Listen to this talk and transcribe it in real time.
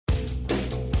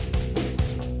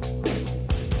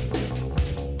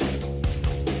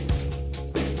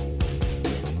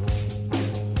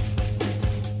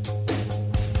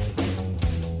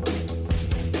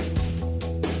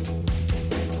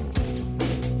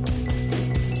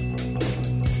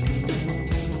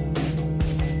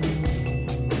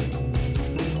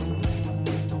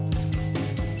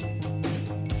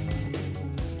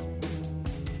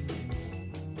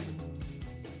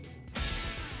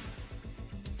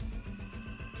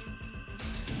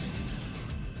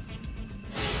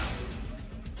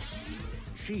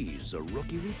She's a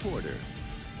rookie reporter.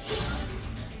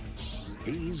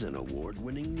 He's an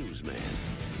award-winning newsman.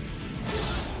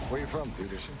 Where you from,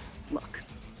 Peterson? Look,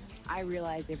 I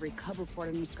realize every cub reporter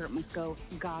in the skirt must go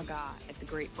gaga at the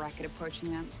great bracket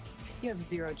approaching them. You have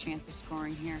zero chance of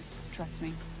scoring here. Trust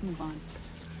me. Move on.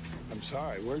 I'm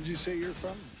sorry, where'd you say you're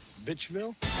from?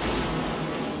 Bitchville?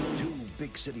 Two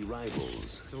big city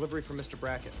rivals. Delivery for Mr.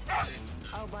 Brackett.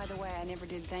 Oh, by the way, I never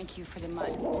did thank you for the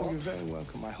mud. Oh, you're very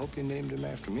welcome. I hope you named him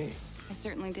after me. I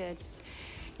certainly did.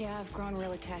 Yeah, I've grown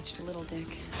real attached to Little Dick.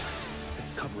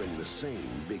 Covering the same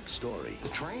big story. The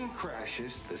train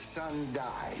crashes, the son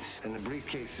dies, and the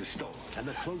briefcase is stolen. And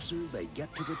the closer they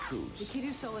get to the The truth, kid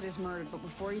who stole it is murdered, but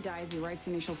before he dies, he writes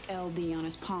the initials LD on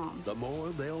his palm. the more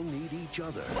they'll need each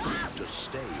other to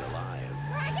stay alive.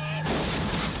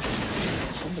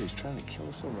 Somebody's trying to kill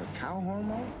us over a cow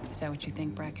hormone? Is that what you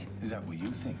think, Brackett? Is that what you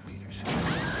think, Peterson?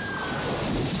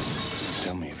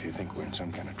 Tell me if you think we're in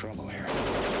some kind of trouble here. I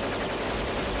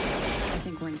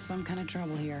think we're in some kind of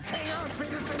trouble here. Hang on,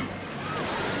 Peterson!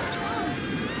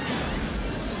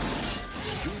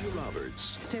 Julia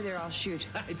Roberts, Stay there, I'll shoot.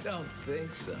 I don't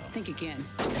think so. Think again.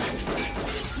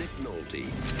 Nick Nolte.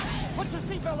 Put your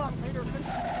seatbelt on, Peterson.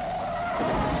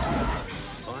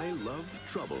 I Love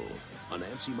Trouble, a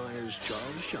Nancy Meyers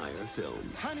Charles Shire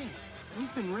film. Honey,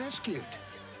 we've been rescued.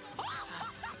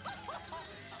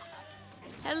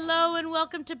 Hello and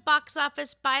welcome to Box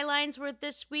Office Bylines, where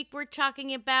this week we're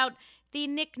talking about the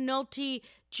Nick Nolte,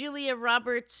 Julia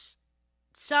Roberts,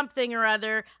 something or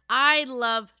other, I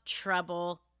Love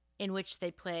Trouble, in which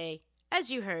they play, as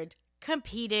you heard,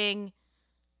 competing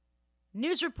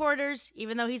news reporters,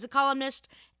 even though he's a columnist,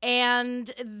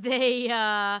 and they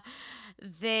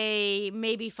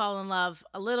maybe fall in love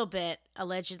a little bit,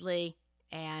 allegedly,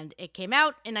 and it came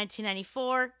out in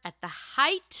 1994 at the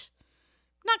height,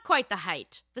 not quite the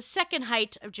height, the second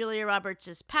height of Julia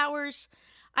Roberts' powers.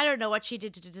 I don't know what she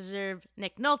did to deserve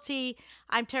Nick Nolte.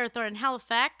 I'm Tara Thorne in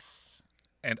Halifax.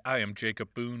 And I am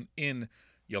Jacob Boone in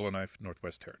Yellowknife,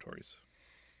 Northwest Territories.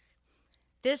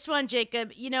 This one,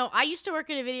 Jacob, you know, I used to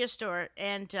work in a video store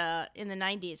and in the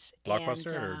 90s.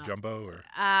 Blockbuster or Jumbo or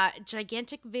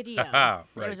Gigantic Video. Right.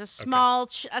 It was a small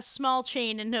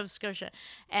chain in Nova Scotia.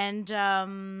 And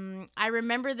I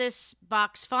remember this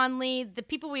box fondly. The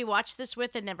people we watched this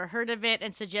with had never heard of it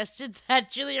and suggested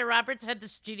that Julia Roberts had the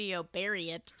studio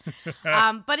bury it.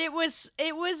 But it was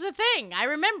a thing. I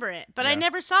remember it, but I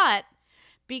never saw it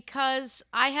because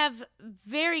I have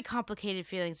very complicated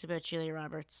feelings about Julia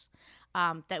Roberts.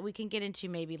 That we can get into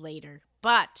maybe later.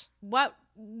 But what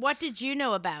did you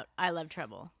know about I Love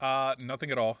Trouble?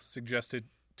 Nothing at all. Suggested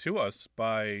to us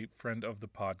by friend of the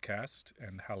podcast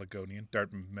and Haligonian,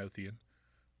 Dartmouthian,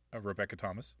 Rebecca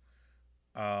Thomas.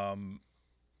 And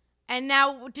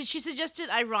now, did she suggest it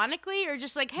ironically, or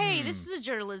just like, hey, this is a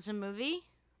journalism movie?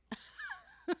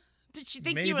 Did she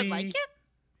think you would like it?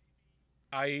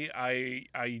 I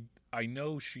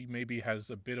know she maybe has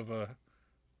a bit of a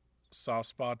soft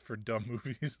spot for dumb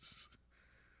movies.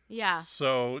 Yeah.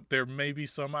 So there may be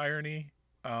some irony.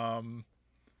 I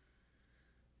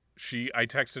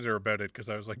texted her about it because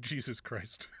I was like, Jesus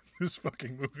Christ, this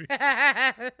fucking movie.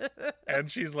 And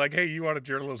she's like, hey, you wanted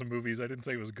journalism movies. I didn't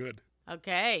say it was good.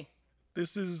 Okay.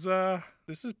 This is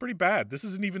pretty bad. This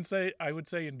isn't even I would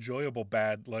say enjoyable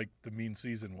bad like The Mean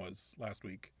Season was last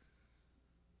week.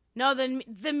 No,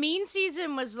 the Mean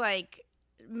Season was like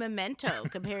Memento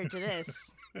compared to this.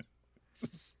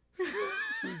 This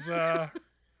is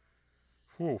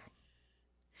whew.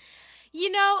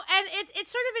 You know, and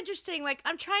it's sort of interesting. Like,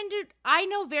 I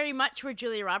know very much where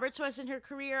Julia Roberts was in her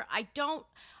career. I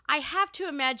have to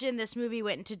imagine this movie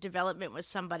went into development with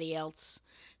somebody else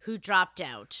who dropped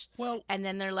out. Well, and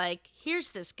then they're like, here's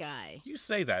this guy. You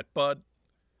say that, but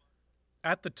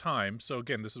at the time, so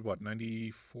again, this is what,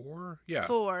 94? Yeah.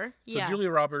 So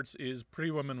Julia Roberts Pretty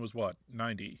Woman was what,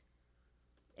 90?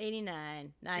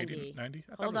 89, 90. 90?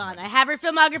 Hold on. 90. I have her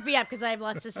filmography up because I have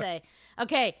lots to say.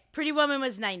 Okay. Pretty Woman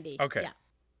was 90. Okay. Yeah.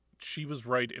 She was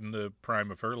right in the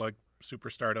prime of her, like,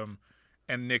 superstardom.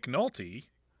 And Nick Nolte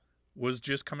was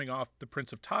just coming off The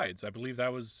Prince of Tides. I believe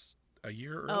that was a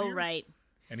year earlier. Oh, right.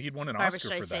 And he'd won an Barbra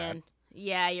Oscar for that.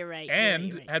 Yeah, you're right. And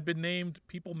you're right. had been named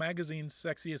People Magazine's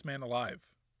Sexiest Man Alive.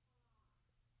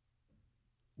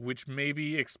 Which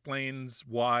maybe explains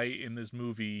why in this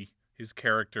movie his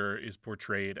character is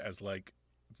portrayed as like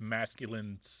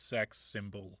masculine sex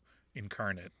symbol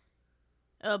incarnate.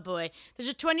 Oh boy. There's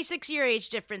a 26-year age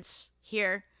difference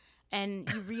here, and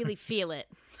you really feel it.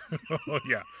 Oh,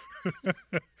 yeah.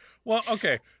 Well,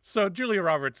 okay. So Julia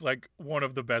Roberts, like one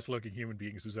of the best looking human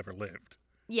beings who's ever lived.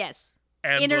 Yes.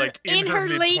 and in her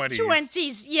late mid-20s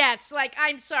 20s. Yes, like,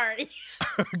 I'm sorry.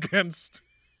 against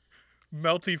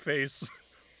melty face,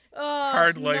 Oh,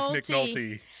 hard life Nick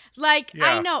Nolte. Like, Yeah.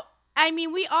 I know. I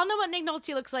mean, we all know what Nick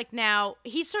Nolte looks like now.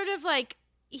 He's sort of like,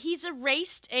 he's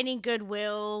erased any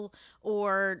goodwill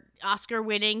or Oscar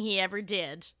winning he ever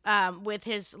did with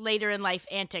his later in life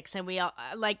antics. And we all,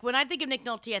 like, when I think of Nick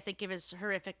Nolte, I think of his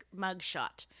horrific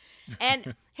mugshot.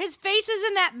 And his face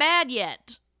isn't that bad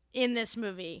yet in this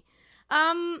movie.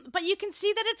 But you can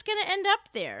see that it's going to end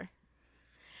up there.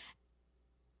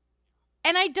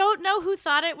 And I don't know who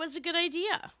thought it was a good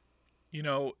idea. You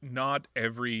know, not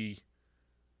every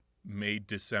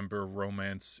May-December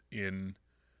romance in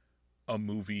a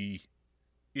movie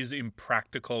is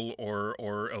impractical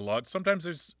or a lot. Sometimes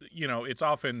there's, you know, it's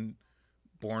often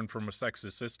born from a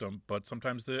sexist system, but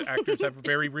sometimes the actors have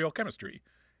very real chemistry.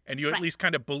 And you at least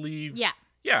kind of believe,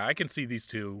 yeah, I can see these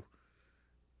two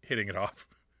hitting it off.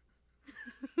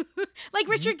 Like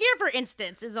Richard Gere, for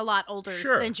instance, is a lot older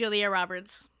than Julia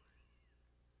Roberts.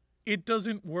 It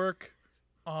doesn't work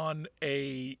on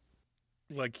a,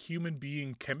 like, human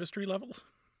being chemistry level.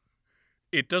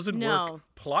 It doesn't work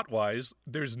plot-wise.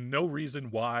 There's no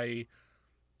reason why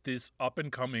this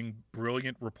up-and-coming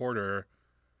brilliant reporter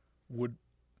would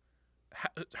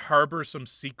harbor some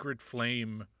secret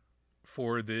flame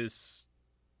for this,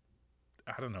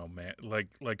 I don't know, man,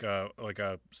 like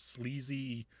a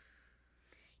sleazy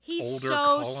older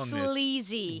columnist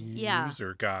sleazy.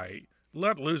 loser guy.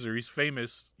 Not loser, he's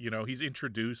famous, you know, he's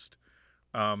introduced.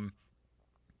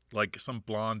 Like some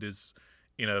blonde is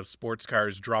in a sports car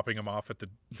is dropping him off at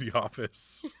the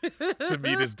office to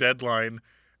meet his deadline,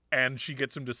 and she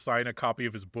gets him to sign a copy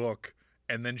of his book,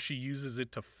 and then she uses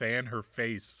it to fan her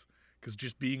face because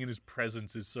just being in his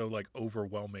presence is so, like,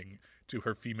 overwhelming to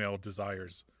her female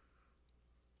desires.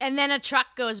 And then a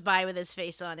truck goes by with his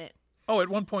face on it. Oh, at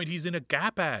one point he's in a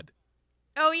Gap ad.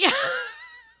 Oh, yeah.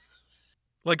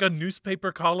 Like a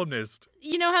newspaper columnist.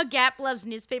 You know how Gap loves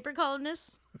newspaper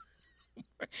columnists?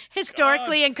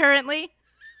 Historically and currently.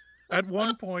 At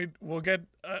one point, we'll get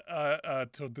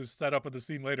to the setup of the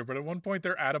scene later, but at one point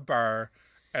they're at a bar,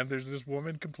 and there's this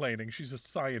woman complaining. She's a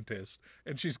scientist,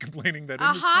 and she's complaining that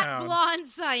in this town... A hot blonde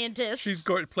scientist. She's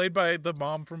played by one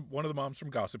of the moms from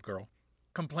Gossip Girl,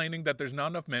 complaining that there's not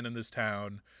enough men in this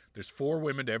town. There's 4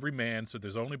 women to every man, so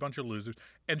there's only a bunch of losers.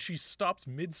 And she stops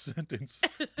mid-sentence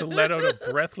to let out a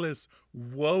breathless,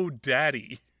 "Whoa,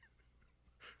 daddy."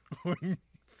 When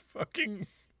fucking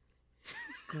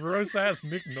gross-ass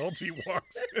Nick Nolte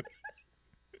walks in.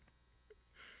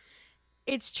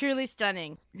 It's truly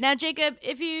stunning. Now, Jacob,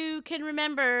 if you can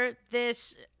remember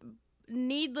this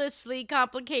needlessly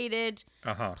complicated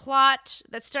plot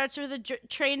that starts with a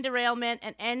train derailment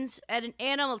and ends at an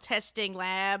animal testing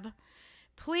lab,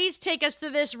 please take us through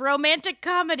this romantic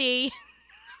comedy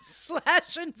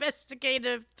 /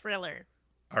 investigative thriller.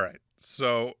 All right.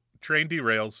 So, train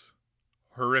derails,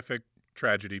 horrific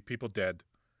tragedy, people dead,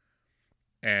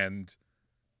 and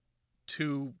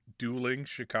 2 dueling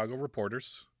Chicago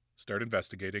reporters start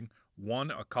investigating.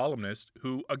 One, a columnist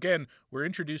who, again, we're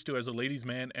introduced to as a ladies'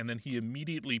 man, and then he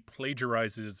immediately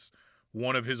plagiarizes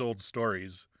one of his old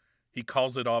stories. He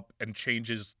calls it up and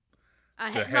changes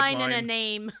a the headline and a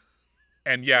name.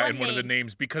 And one of the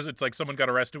names, because it's like someone got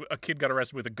arrested, a kid got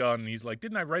arrested with a gun, and he's like,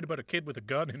 didn't I write about a kid with a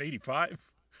gun in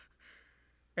 85?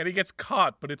 And he gets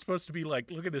caught, but it's supposed to be like,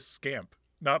 look at this scamp.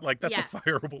 Not like, that's a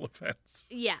fireable offense.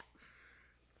 Yeah.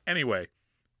 Anyway,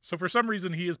 so for some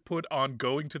reason he is put on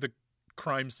going to the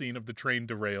crime scene of the train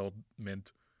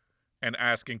derailment and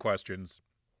asking questions,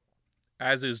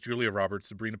 as is Julia Roberts,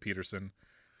 Sabrina Peterson.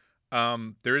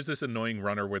 There is this annoying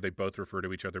runner where they both refer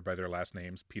to each other by their last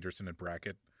names, Peterson and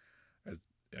Brackett.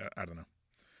 I don't know.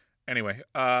 Anyway,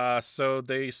 so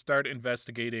they start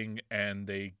investigating and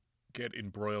they get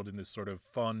embroiled in this sort of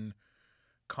fun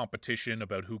competition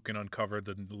about who can uncover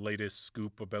the latest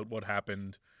scoop about what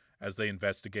happened as they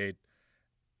investigate.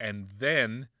 And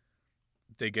then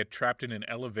they get trapped in an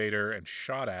elevator and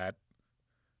shot at.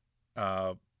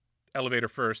 Elevator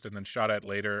first and then shot at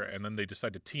later. And then they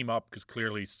decide to team up because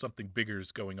clearly something bigger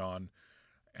is going on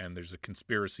and there's a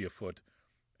conspiracy afoot.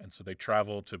 And so they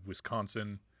travel to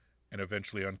Wisconsin and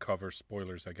eventually uncover,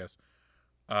 spoilers, I guess,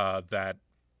 that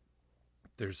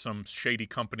there's some shady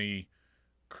company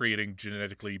creating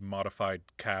genetically modified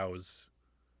cows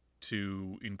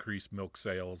to increase milk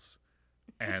sales.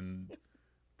 And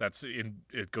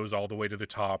it goes all the way to the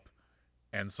top.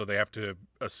 And so they have to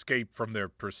escape from their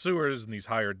pursuers and these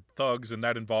hired thugs. And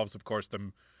that involves,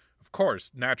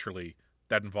 naturally,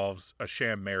 that involves a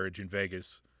sham marriage in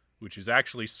Vegas, which is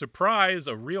actually, surprise,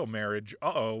 a real marriage.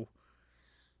 Uh-oh.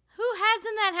 Who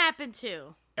hasn't that happen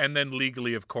too. And then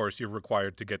legally, of course, you're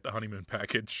required to get the honeymoon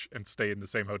package and stay in the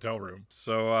same hotel room.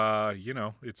 So,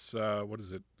 it's, what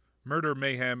is it? Murder,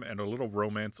 mayhem, and a little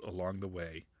romance along the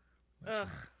way.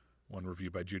 That's one review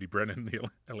by Judy Brennan in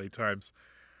the LA Times.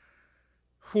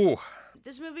 Whew.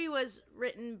 This movie was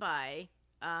written by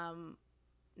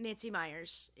Nancy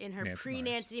Meyers in her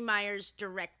pre-Nancy Meyers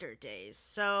director days.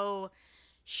 So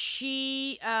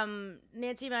Nancy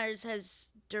Meyers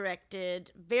has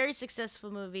directed very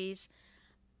successful movies,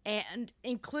 and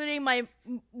including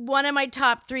one of my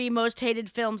top 3 most hated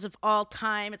films of all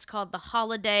time. It's called The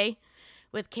Holiday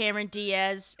with Cameron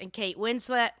Diaz and Kate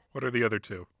Winslet. What are the other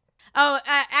 2? Oh,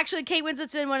 actually, Kate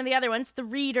Winslet's in one of the other ones, The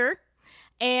Reader,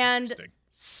 and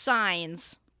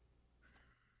Signs.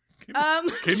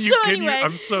 Anyway.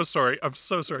 I'm so sorry.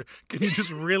 Can you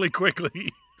just really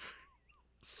quickly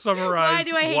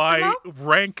summarize why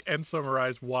rank and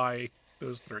summarize why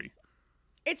those 3?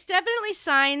 It's definitely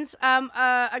Signs.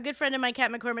 A good friend of mine,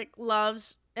 Kat McCormick,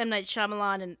 loves M. Night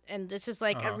Shyamalan, and this is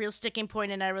like a real sticking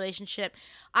point in our relationship.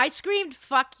 I screamed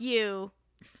 "fuck you"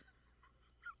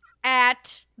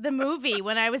 at the movie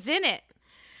when I was in it.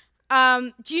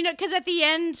 Do you know? Because at the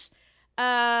end,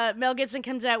 Mel Gibson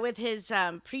comes out with his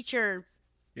preacher.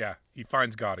 Yeah, he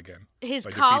finds God again. His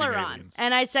collar on,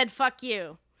 and I said "fuck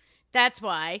you." That's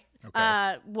why.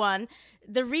 Okay. One.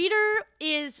 The Reader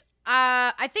is.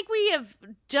 I think we have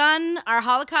done our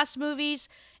Holocaust movies.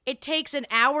 It takes an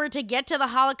hour to get to the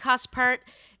Holocaust part.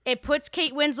 It puts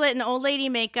Kate Winslet in old lady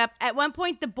makeup. At one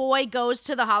point, the boy goes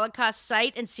to the Holocaust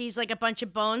site and sees like a bunch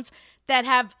of bones that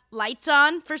have lights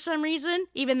on for some reason,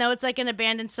 even though it's like an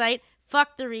abandoned site.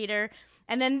 Fuck The Reader.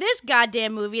 And then this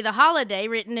goddamn movie, The Holiday,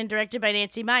 written and directed by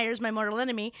Nancy Meyers, my mortal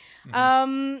enemy,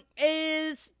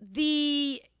 is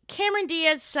the Cameron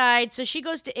Diaz side. So she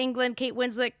goes to England. Kate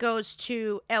Winslet goes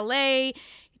to L.A.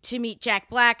 to meet Jack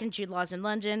Black, and Jude Law's in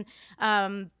London.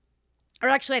 Or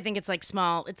actually, I think it's like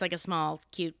small. It's like a small,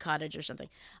 cute cottage or something.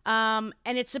 And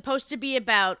it's supposed to be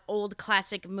about old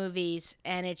classic movies,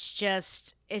 and it's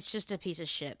just a piece of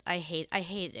shit. I hate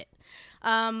it.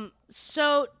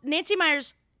 So Nancy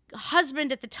Meyers'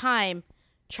 husband at the time,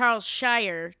 Charles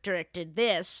Shire, directed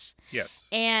this. Yes.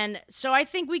 And so I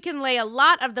think we can lay a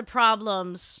lot of the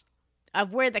problems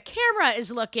of where the camera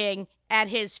is looking at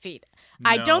his feet. No.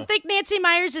 I don't think Nancy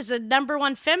Meyers is a number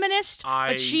 1 feminist,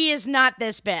 but she is not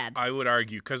this bad. I would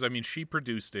argue, because, I mean, she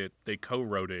produced it. They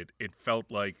co-wrote it. It felt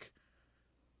like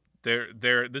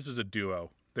this is a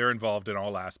duo. They're involved in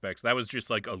all aspects. That was just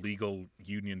like a legal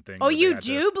union thing. Oh, you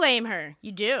do blame her.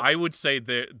 You do. I would say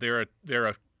they're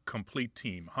a complete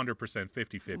team, 100%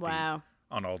 50-50 wow.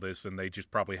 on all this, and they just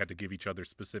probably had to give each other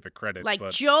specific credits. Like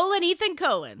Joel and Ethan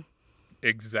Coen.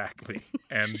 Exactly.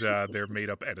 And their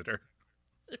made-up editor.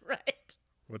 Right.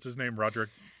 What's his name? Roderick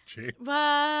J?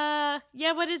 Yeah,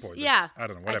 what is... Spoilers. Yeah. I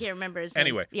don't know. Whatever. I can't remember his name.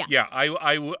 Anyway, yeah.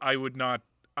 I would not...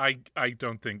 I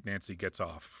don't think Nancy gets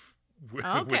off with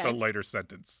a lighter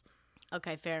sentence.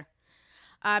 Okay, fair.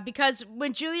 Because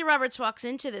when Julia Roberts walks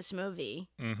into this movie,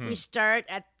 we start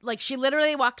at... Like, she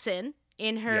literally walks in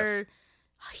her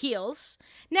heels.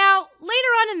 Now, later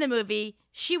on in the movie,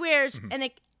 she wears an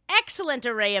excellent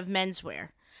array of menswear.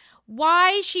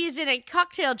 Why she's in a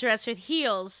cocktail dress with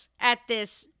heels at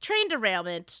this train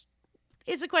derailment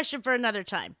is a question for another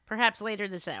time, perhaps later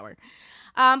this hour.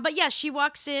 But yeah, she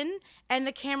walks in, and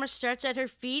the camera starts at her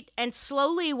feet, and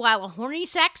slowly, while a horny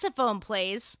saxophone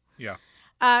plays,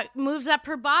 moves up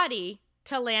her body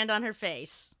to land on her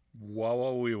face. Wah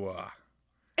wah wee wah.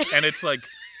 And it's like,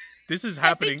 this is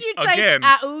happening I think you again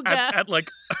typed auga. at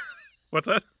like, what's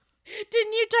that?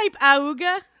 Didn't you type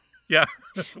auga? Yeah.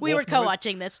 We were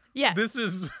co-watching this. Yeah. This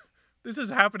is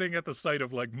happening at the site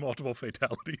of like multiple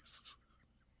fatalities.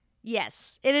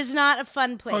 Yes. It is not a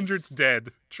fun place. Hundreds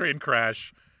dead, train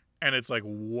crash, and it's like,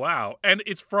 wow. And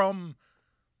it's from,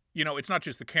 it's not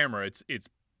just the camera, it's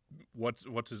what's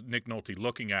his Nick Nolte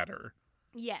looking at her.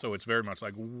 Yes. So it's very much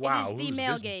like, wow, who's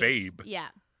this gaze. babe? Yeah,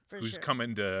 who's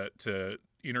coming to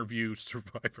interview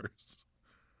survivors?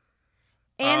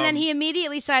 And then he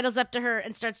immediately sidles up to her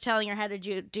and starts telling her how to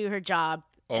do her job.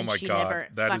 Oh and my she God, never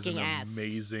that is fucking an asked.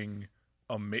 amazing.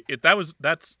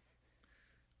 That's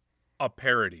a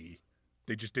parody.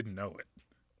 They just didn't know it.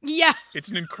 Yeah, it's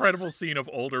an incredible scene of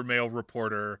older male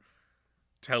reporter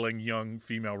telling young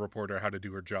female reporter how to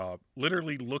do her job.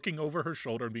 Literally looking over her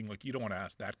shoulder and being like, "You don't want to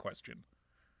ask that question.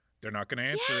 They're not going to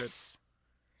answer it."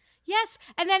 Yes,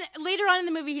 and then later on in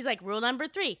the movie, he's like, rule number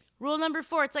 3, rule number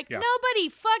 4. It's like, nobody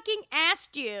fucking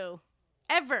asked you,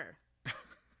 ever.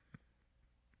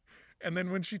 And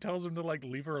then when she tells him to, like,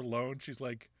 leave her alone, she's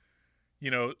like,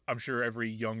 I'm sure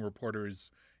every young reporter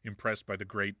is impressed by the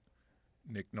great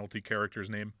Nick Nolte character's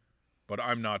name, but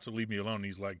I'm not, so leave me alone.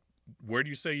 He's like, where do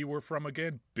you say you were from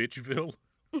again? Bitchville?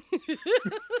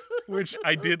 Which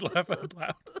I did laugh out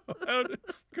loud about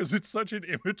because it's such an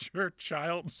immature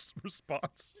child's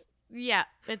response. Yeah,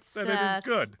 it's That it is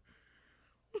good.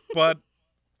 But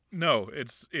no,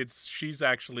 it's she's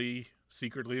actually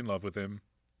secretly in love with him,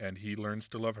 and he learns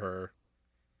to love her.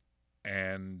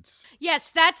 And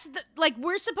yes, that's like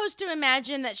we're supposed to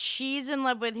imagine that she's in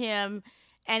love with him,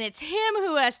 and it's him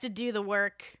who has to do the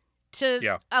work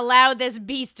to allow this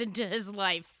beast into his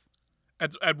life.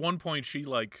 At one point, she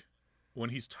like, when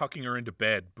he's tucking her into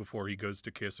bed before he goes to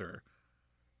kiss her,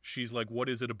 she's like, "What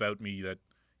is it about me that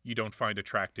you don't find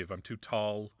attractive? I'm too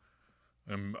tall.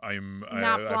 I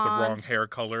have the wrong hair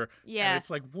color." Yeah, and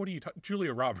it's like, what are you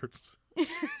Julia Roberts?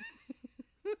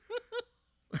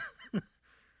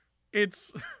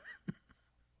 It's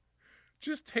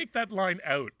just take that line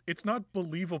out. It's not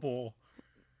believable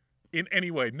in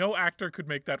any way. No actor could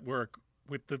make that work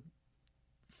with the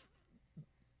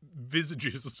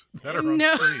visages that are on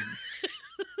screen.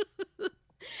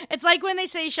 It's like when they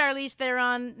say Charlize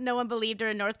Theron, no one believed her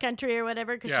in North Country or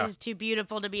whatever because she's too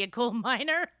beautiful to be a coal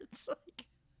miner. It's like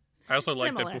I also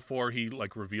like that before he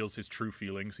like reveals his true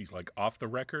feelings, he's like off the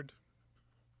record.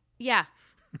 Yeah.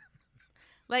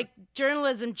 Like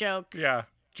journalism joke. Yeah,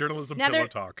 journalism pillow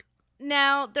talk.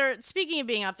 Now, speaking of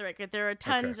being off the record, there are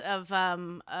tons of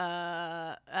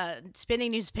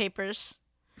spinning newspapers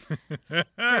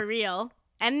for real.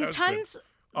 And tons,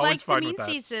 like the mean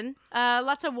season,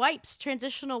 lots of wipes,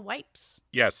 transitional wipes.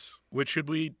 Yes, which should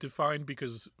we define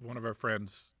because one of our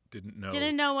friends didn't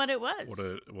know what it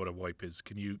was. What a wipe is.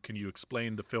 Can you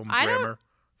explain the film grammar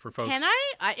for folks? Can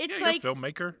I? It's like you're a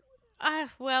filmmaker.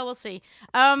 Well, we'll see.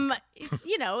 It's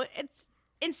it's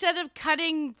instead of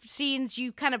cutting scenes,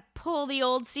 you kind of pull the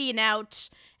old scene out,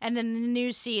 and then the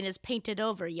new scene is painted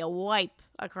over. You wipe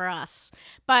across.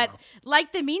 But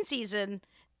like the mean season,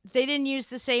 they didn't use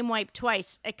the same wipe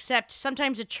twice, except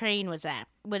sometimes a train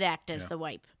would act as the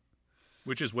wipe.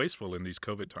 Which is wasteful in these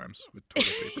COVID times with toilet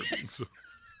paper.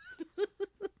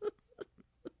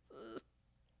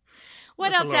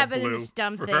 What else happened in this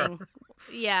dumb thing?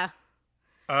 Yeah.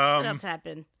 What else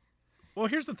happened? Well,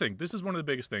 here's the thing. This is one of the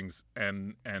biggest things,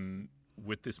 and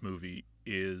with this movie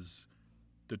is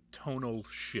the tonal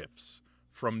shifts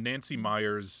from Nancy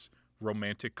Meyers'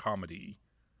 romantic comedy.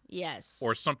 Yes.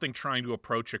 Or something trying to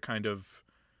approach a kind of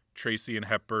Tracy and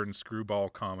Hepburn screwball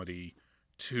comedy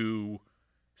to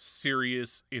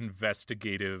serious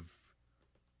investigative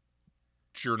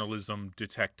journalism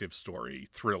detective story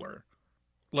thriller.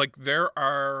 Like, there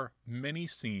are many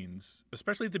scenes,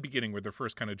 especially at the beginning, where they're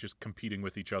first kind of just competing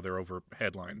with each other over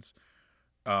headlines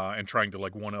and trying to,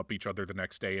 like, one-up each other the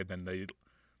next day. And then they,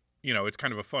 it's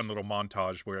kind of a fun little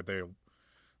montage where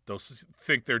they'll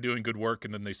think they're doing good work,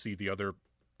 and then they see the other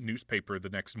newspaper the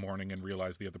next morning and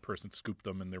realize the other person scooped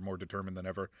them, and they're more determined than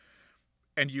ever.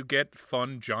 And you get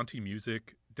fun, jaunty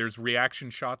music. There's reaction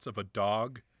shots of a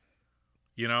dog,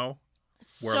 where,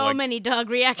 so many dog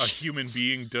reactions. A human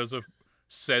being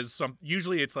says something.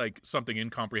 Usually it's like something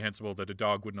incomprehensible that a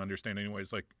dog wouldn't understand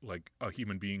anyways, like a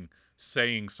human being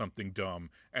saying something dumb,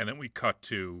 and then we cut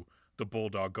to the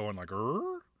bulldog going like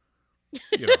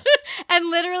and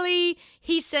literally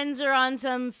he sends her on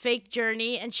some fake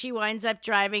journey, and she winds up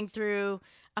driving through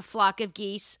a flock of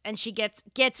geese, and she gets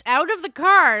out of the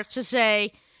car to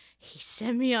say, he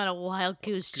sent me on a wild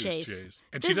goose chase.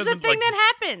 And this is a thing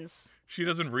that happens. She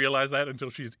doesn't realize that until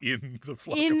she's in the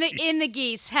flock of geese. In the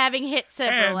geese, having hit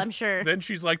several, I'm sure. Then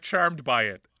she's like charmed by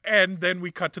it. And then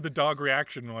we cut to the dog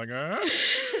reaction, like,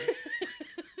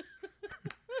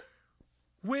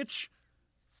 Which,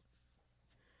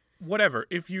 whatever.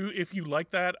 If you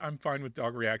like that, I'm fine with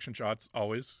dog reaction shots.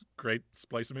 Always great.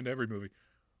 Splice them into every movie.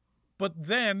 But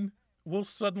then we'll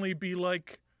suddenly be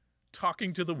like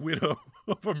talking to the widow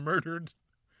of a murdered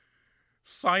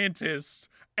scientist,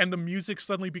 and the music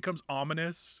suddenly becomes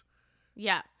ominous.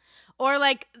 Yeah. Or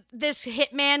like this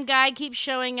hitman guy keeps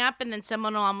showing up, and then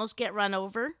someone will almost get run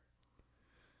over.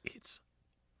 It's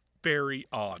very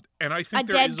odd. And I think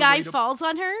a dead guy falls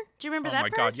on her. Do you remember that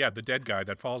part? Oh my God, yeah, the dead guy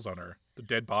that falls on her. The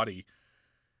dead body.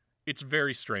 It's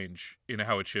very strange in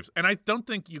how it shifts. And I don't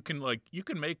think you can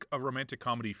make a romantic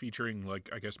comedy featuring, like,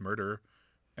 I guess, murder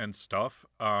and stuff.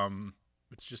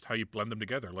 It's just how you blend them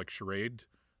together. Like Charade.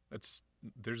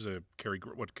 There's a Cary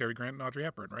Grant and Audrey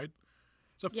Hepburn, right?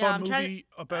 It's a fun movie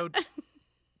about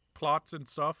plots and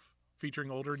stuff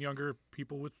featuring older and younger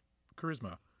people with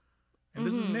charisma. And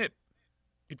this isn't it.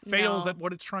 It fails at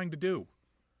what it's trying to do.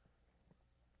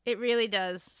 It really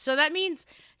does. So that means,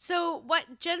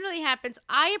 what generally happens,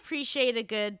 I appreciate a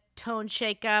good tone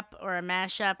shakeup or a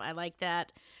mashup. I like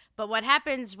that. But what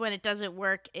happens when it doesn't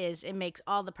work is it makes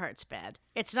all the parts bad.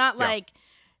 It's not like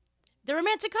the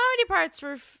romantic comedy parts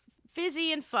were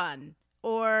fizzy and fun,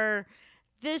 or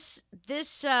this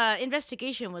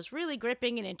investigation was really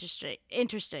gripping and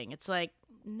interesting. It's like,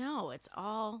 no, it's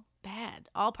all bad.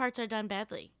 All parts are done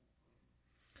badly.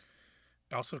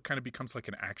 It also kind of becomes like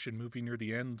an action movie near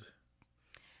the end.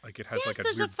 Like it has Yes, like a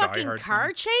there's weird a fucking Die Hard car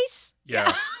thing. chase.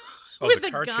 Yeah. Oh, With the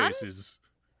a car gun? chase is...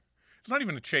 It's not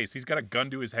even a chase. He's got a gun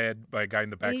to his head by a guy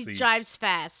in the And he backseat. drives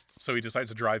fast. So he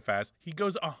decides to drive fast. He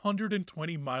goes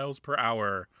 120 miles per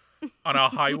hour on a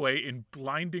highway in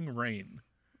blinding rain.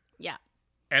 Yeah.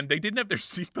 And they didn't have their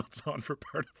seatbelts on for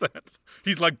part of that.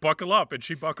 He's like, buckle up. And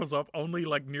she buckles up only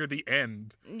like near the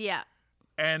end. Yeah.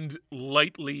 And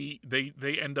lightly, they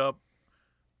end up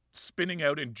spinning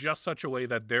out in just such a way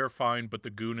that they're fine, but the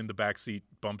goon in the backseat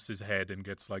bumps his head and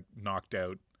gets like knocked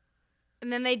out.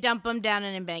 And then they dump him down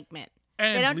an embankment.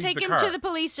 And They don't leave take the him car. to the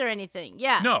police or anything.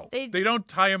 Yeah. No, they don't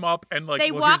tie him up and like, They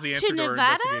well, walk here's the to answer to our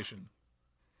Nevada? investigation.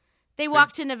 They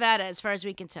walk to Nevada, as far as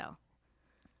we can tell.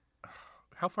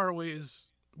 How far away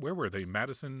where were they?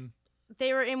 Madison?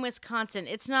 They were in Wisconsin.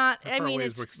 It's not, How I far mean, away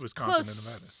it's is Wisconsin close and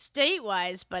Nevada?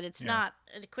 state-wise, but it's Yeah. not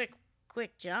a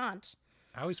quick jaunt.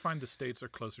 I always find the states are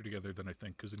closer together than I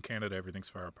think, because in Canada everything's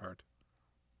far apart.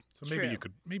 So maybe True.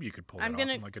 you could pull that I'm off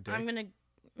gonna, in like a day. I'm gonna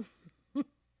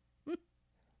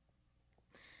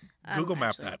Google Map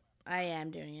actually, that, I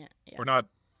am doing it. Yeah. or not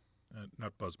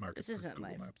Buzz Market. This but isn't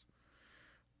Google live.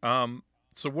 Maps.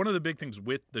 So one of the big things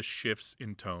with the shifts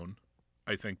in tone,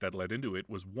 I think that led into it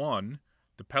was one,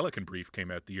 the Pelican Brief came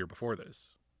out the year before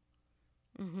this,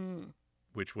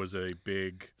 which was a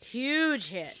big, Huge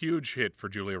hit. huge hit for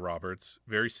Julia Roberts.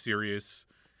 Very serious,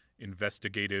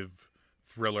 investigative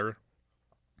thriller.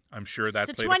 I'm sure that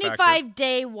It's a played a factor.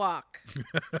 25-day walk.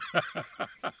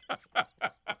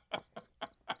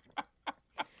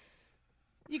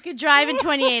 You could drive in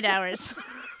 28 hours.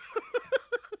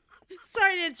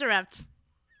 Sorry to interrupt.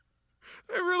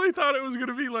 I really thought it was going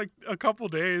to be like a couple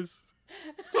days.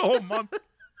 It's a whole month.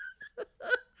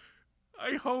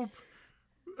 I hope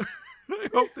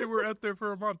they were out there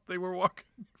for a month. They were walking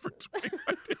for 25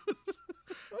 days.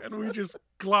 And we just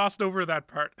glossed over that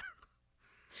part.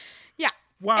 Yeah.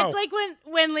 Wow. It's like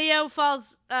when Leo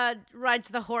rides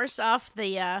the horse off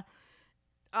the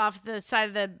side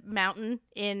of the mountain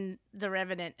in The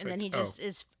Revenant, and then he just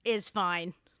is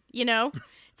fine. You know,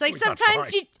 it's like Well, he's not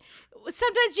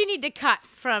sometimes you need to cut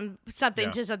from something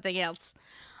Yeah. to something else.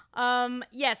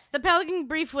 Yes, the Pelican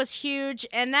Brief was huge,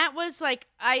 and that was like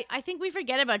I think we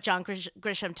forget about John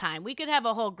Grisham time. We could have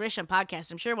a whole Grisham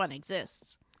podcast. I'm sure one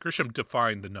exists. Grisham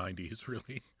defined the 90s,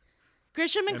 really.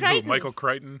 Grisham and And Crichton. Michael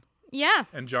Crichton Yeah,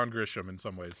 and John Grisham in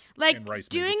some ways. like and Rice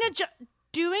doing maybe too.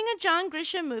 doing a John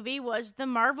Grisham movie was the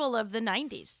Marvel of the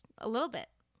 90s, a little bit.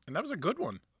 And that was a good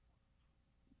one.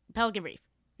 Pelican Brief.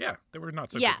 Yeah, there were not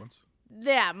so Yeah. good ones.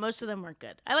 Yeah, most of them weren't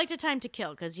good. I liked A Time to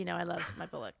Kill because, I love my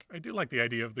Bullock. I do like the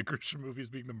idea of the Grisham movies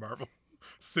being the Marvel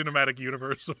cinematic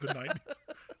universe of the 90s.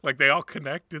 Like they all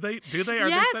connect. Do they? Are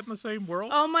Yes. they set in the same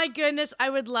world? Oh my goodness, I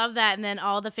would love that. And then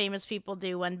all the famous people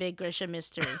do one big Grisham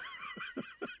mystery.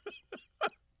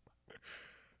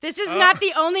 This is not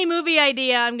the only movie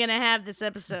idea I'm going to have this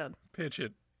episode. Pitch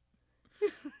it.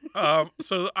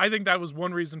 So I think that was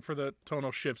one reason for the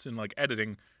tonal shifts in like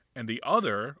editing, and the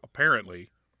other,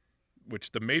 apparently,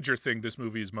 which the major thing this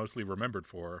movie is mostly remembered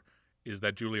for, is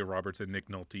that Julia Roberts and Nick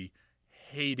Nolte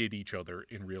hated each other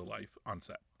in real life on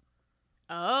set.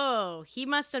 Oh, he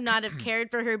must have not have cared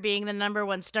for her being the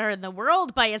 #1 star in the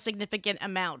world by a significant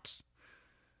amount.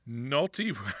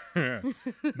 Nolte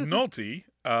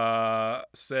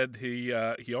said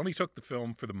he only took the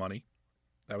film for the money.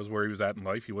 That was where he was at in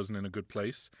life. He wasn't in a good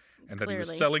place, and that he was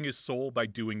Clearly. selling his soul by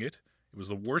doing it. It was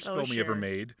the worst Oh, film he ever sure.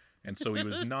 made, and so he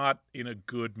was not in a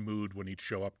good mood when he'd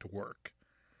show up to work.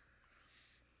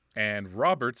 And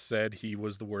Roberts said he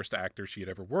was the worst actor she had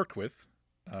ever worked with,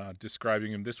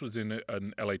 describing him. This was in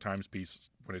an LA Times piece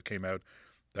when it came out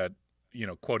that,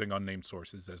 quoting unnamed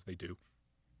sources as they do,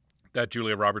 that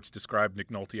Julia Roberts described Nick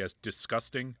Nolte as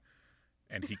disgusting,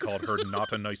 and he called her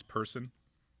not a nice person.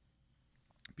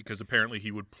 Because apparently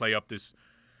he would play up this,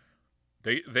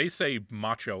 they say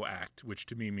macho act, which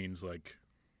to me means like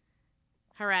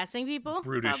Harassing people?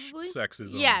 brutish probably?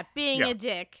 sexism. Yeah, being Yeah. a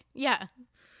dick. Yeah.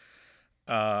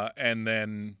 And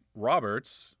then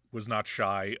Roberts was not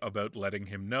shy about letting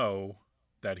him know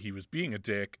that he was being a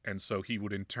dick, and so he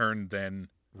would in turn then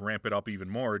ramp it up even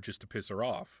more just to piss her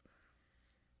off.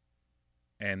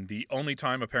 And the only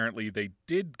time apparently they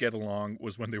did get along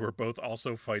was when they were both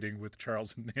also fighting with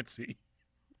Charles and Nancy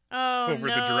over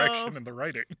the direction and the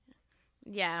writing.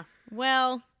 Yeah.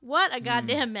 Well, what a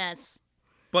goddamn mess.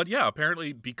 But yeah,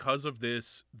 apparently because of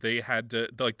this, they had to,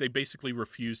 like, they basically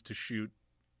refused to shoot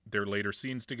their later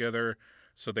scenes together.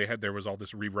 So there was all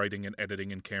this rewriting and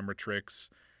editing and camera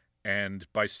tricks. And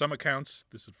by some accounts,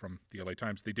 this is from the LA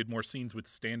Times, they did more scenes with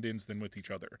stand-ins than with each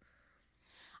other.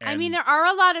 I mean, there are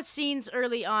a lot of scenes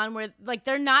early on where, like,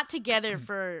 they're not together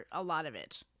for a lot of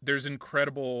it. There's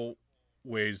incredible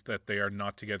ways that they are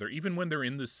not together. Even when they're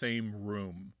in the same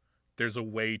room, there's a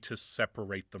way to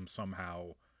separate them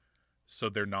somehow so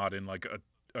they're not in, like,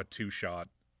 a two-shot.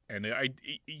 And,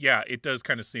 it does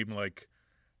kind of seem like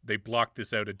they blocked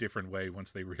this out a different way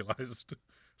once they realized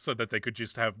so that they could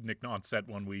just have Nick on set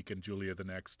one week and Julia the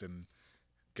next and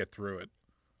get through it.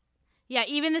 Yeah,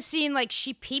 even the scene, like,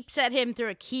 she peeps at him through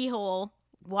a keyhole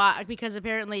because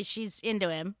apparently she's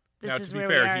into him. Now, to be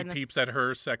fair, he peeps at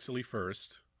her sexily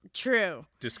first. True.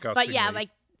 Disgustingly. But yeah,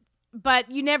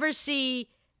 but you never see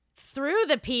through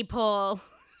the peephole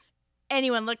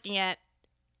anyone looking at,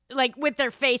 like, with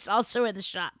their face also in the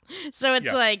shot. So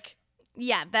it's like,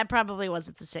 yeah, that probably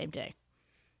wasn't the same day.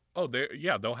 Oh,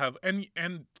 they'll have, and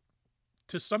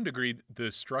to some degree,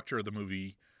 the structure of the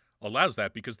movie allows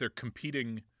that because they're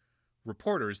competing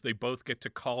reporters. They both get to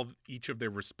call each of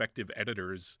their respective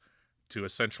editors to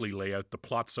essentially lay out the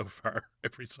plot so far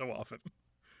every so often.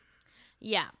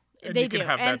 Yeah, and they you can do.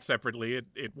 have that separately.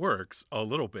 It works a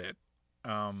little bit.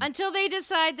 Until they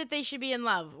decide that they should be in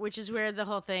love, which is where the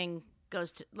whole thing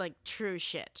goes to, like, true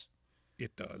shit.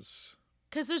 It does.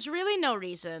 Because there's really no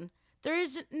reason. There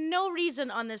is no reason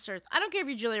on this earth. I don't care if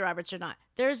you're Julia Roberts or not.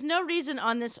 There is no reason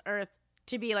on this earth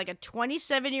to be like a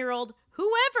 27-year-old,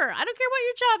 whoever, I don't care what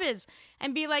your job is,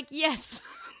 and be like, yes,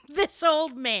 this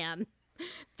old man.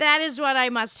 That is what I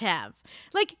must have.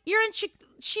 Like,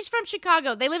 she's from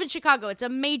Chicago. They live in Chicago. It's a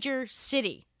major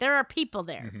city. There are people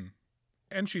there. Mm-hmm.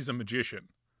 And she's a magician.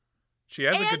 She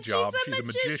has a good job. She's a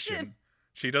magician.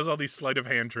 She does all these sleight of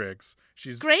hand tricks.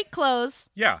 She's great clothes.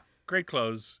 Yeah, great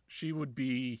clothes. She would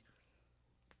be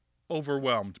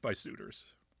overwhelmed by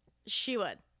suitors. She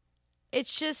would.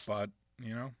 It's just... But,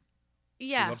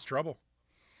 she loves trouble.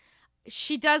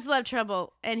 She does love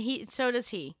trouble, and so does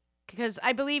he. Because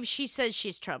I believe she says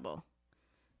she's trouble.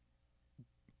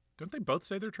 Don't they both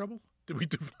say they're trouble? Did we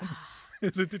define?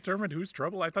 Is it determined who's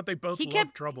trouble? I thought they both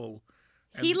love trouble.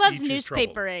 He loves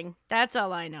newspapering. That's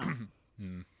all I know.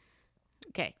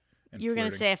 Okay. You were going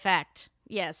to say a fact.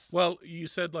 Yes. Well, you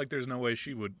said, like, there's no way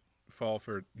she would fall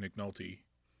for Nick Nolte.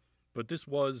 But this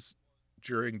was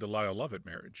during the Lyle Lovett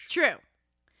marriage. True.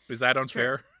 Is that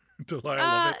unfair to Lyle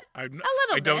Lovett? A little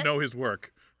I don't bit. know his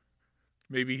work.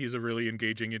 Maybe he's a really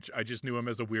engaging... I just knew him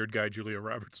as a weird guy Julia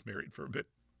Roberts married for a bit.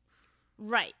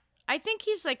 Right. I think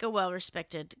he's like a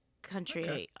well-respected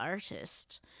country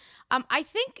artist. I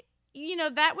think,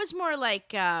 that was more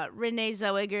like Renee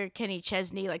Zellweger, Kenny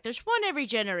Chesney. Like, there's one every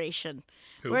generation.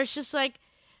 Who? Where it's just like,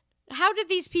 how did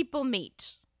these people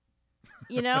meet?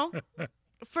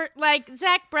 For, like,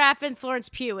 Zach Braff and Florence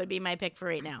Pugh would be my pick for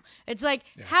right now. It's like,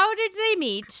 how did they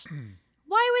meet?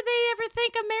 Why would they ever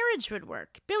think a marriage would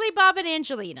work? Billy Bob and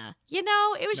Angelina. It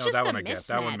was just that a one mismatch. I get.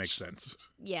 That one makes sense.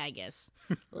 Yeah, I guess.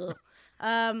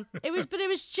 It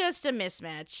was just a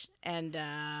mismatch,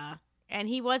 and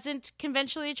he wasn't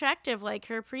conventionally attractive like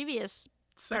her previous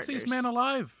Sexiest partners. man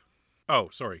alive. Oh,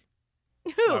 sorry.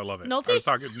 Who? I love it. Nolte? I was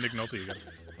talking Nick Nolte again.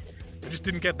 I just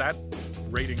didn't get that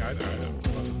rating either.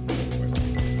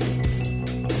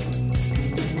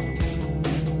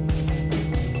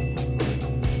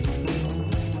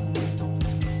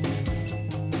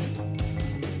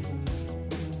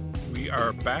 We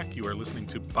are back. You are listening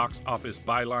to Box Office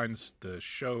Bylines, the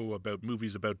show about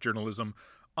movies about journalism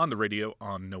on the radio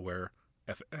on Nowhere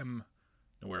FM,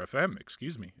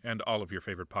 and all of your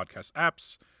favorite podcast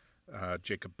apps.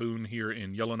 Jacob Boone here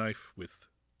in Yellowknife with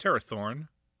Tara Thorne.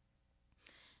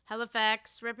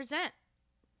 Halifax represent.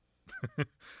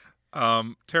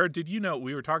 Tara, did you know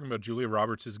we were talking about Julia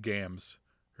Roberts' gams,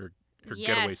 her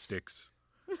getaway sticks?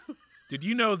 Did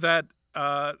you know that?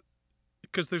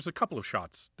 Because there's a couple of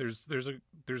shots.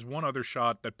 There's one other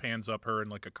shot that pans up her in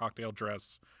like a cocktail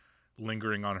dress,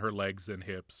 lingering on her legs and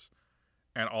hips,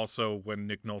 and also when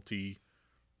Nick Nolte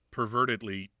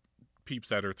pervertedly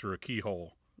peeps at her through a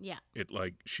keyhole. Yeah. It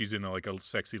like she's in a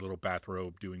sexy little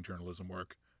bathrobe doing journalism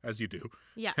work, as you do.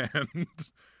 Yeah.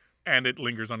 And it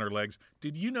lingers on her legs.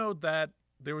 Did you know that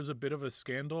there was a bit of a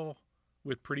scandal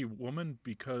with Pretty Woman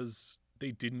because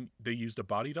they used a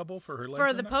body double for her legs?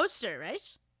 For the poster,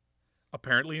 right?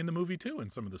 Apparently in the movie too, in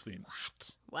some of the scenes.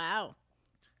 What? Wow.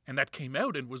 And that came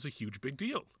out and was a huge big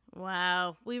deal.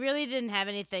 Wow. We really didn't have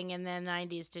anything in the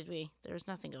 90s, did we? There was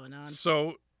nothing going on.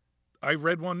 So I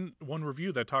read one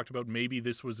review that talked about maybe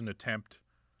this was an attempt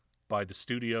by the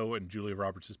studio and Julia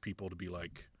Roberts' people to be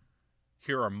like,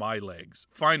 here are my legs,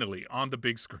 finally, on the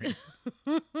big screen.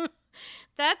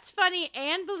 That's funny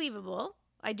and believable.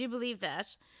 I do believe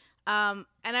that. And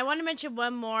I want to mention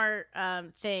one more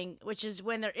thing, which is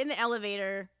when they're in the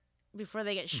elevator before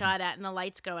they get shot at and the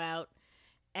lights go out.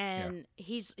 And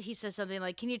he says something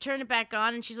like, can you turn it back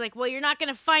on? And she's like, well, you're not going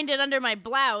to find it under my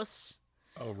blouse.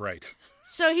 Oh, right.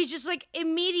 So he's just like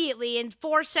immediately in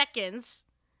 4 seconds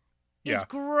is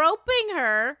groping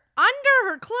her under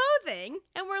her clothing.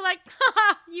 And we're like,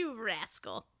 ha, you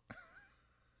rascal.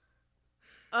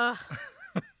 Ugh.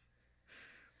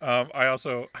 I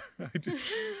also,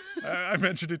 I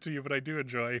mentioned it to you, but I do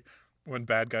enjoy when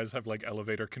bad guys have like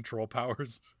elevator control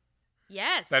powers.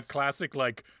 Yes. That classic,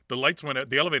 like, the lights went out,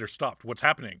 the elevator stopped. What's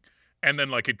happening? And then,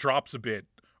 like, it drops a bit,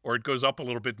 or it goes up a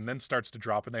little bit and then starts to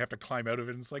drop, and they have to climb out of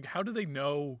it. And it's like, how do they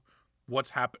know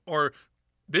what's happening? Or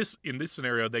in this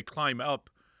scenario, they climb up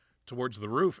towards the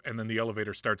roof, and then the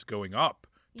elevator starts going up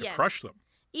to crush them.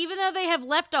 Even though they have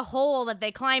left a hole that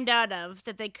they climbed out of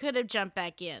that they could have jumped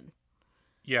back in.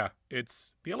 Yeah,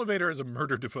 the elevator is a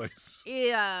murder device.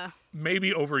 Yeah.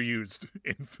 Maybe overused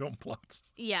in film plots.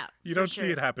 Yeah. You don't see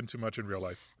it happen too much in real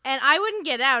life. And I wouldn't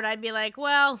get out. I'd be like,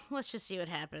 well, let's just see what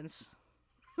happens.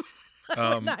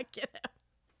 I would not get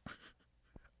out.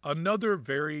 Another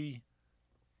very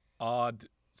odd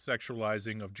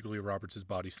sexualizing of Julia Roberts'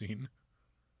 body scene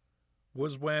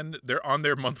was when they're on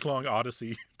their month-long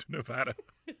odyssey to Nevada.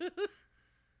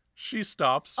 She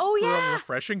stops for a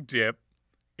refreshing dip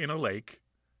in a lake.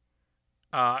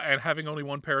 And having only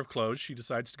one pair of clothes, she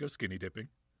decides to go skinny dipping.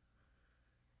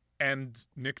 And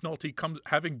Nick Nolte comes,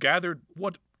 having gathered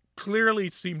what clearly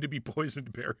seemed to be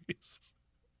poisoned berries.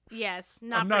 Yes,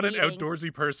 I'm not an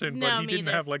outdoorsy person, but he didn't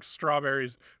either. have like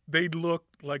strawberries. They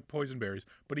looked like poison berries,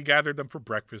 but he gathered them for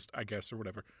breakfast, I guess, or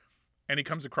whatever. And he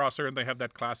comes across her, and they have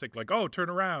that classic, like, oh, turn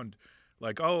around.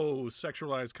 Like, oh,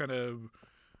 sexualized kind of...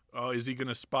 is he going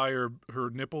to spy her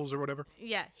nipples or whatever?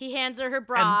 Yeah, he hands her her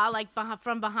bra,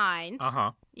 from behind.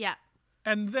 Uh-huh. Yeah.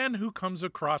 And then who comes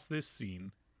across this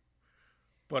scene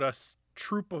but a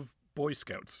troop of Boy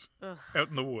Scouts out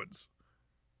in the woods?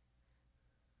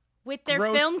 With their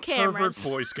Gross, film cameras. pervert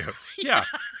Boy Scouts. Yeah.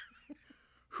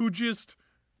 Who just...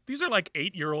 These are like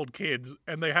 8-year-old kids,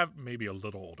 and they have maybe a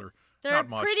little older. They're Not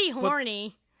much, pretty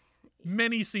horny.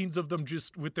 Many scenes of them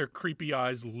just with their creepy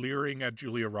eyes leering at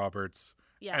Julia Roberts.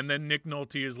 Yeah. And then Nick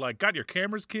Nolte is like, got your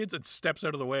cameras, kids? And steps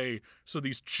out of the way so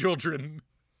these children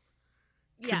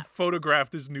can photograph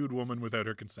this nude woman without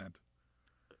her consent.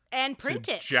 And print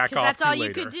it. Jack Because off that's to all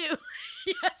later. you could do.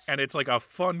 Yes. And it's like a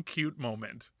fun, cute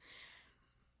moment.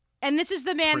 And this is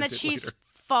the man Print that it she's later.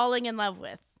 falling in love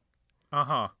with.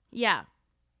 Uh-huh. Yeah.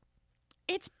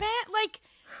 It's bad. Like,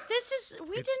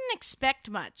 we didn't expect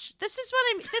much. This is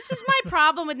my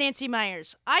problem with Nancy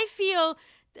Meyers. I feel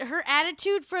her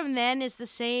attitude from then is the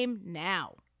same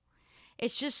now.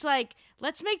 It's just like,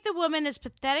 let's make the woman as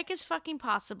pathetic as fucking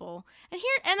possible. And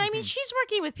I mean, she's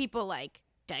working with people like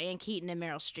Diane Keaton and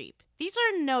Meryl Streep. These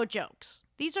are no jokes.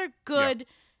 These are good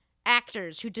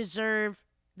actors who deserve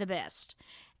the best.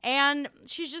 And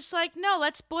she's just like, no,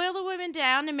 let's boil the women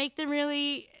down and make them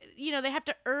really, they have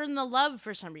to earn the love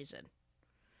for some reason.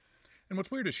 And what's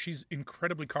weird is she's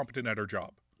incredibly competent at her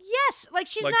job. Yes, like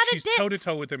she's not a ditz. She's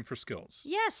toe-to-toe with him for skills.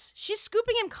 Yes, she's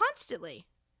scooping him constantly.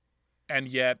 And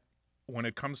yet, when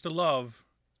it comes to love,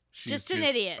 she's just an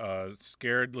idiot. A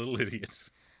scared little idiot.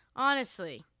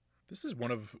 Honestly. This is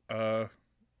one of,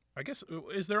 I guess,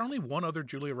 is there only one other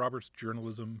Julia Roberts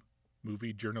journalism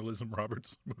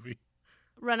Roberts movie?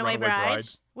 Runaway Bride,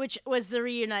 which was the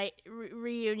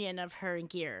reunion of her and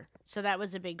Gere. So that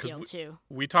was a big deal, too.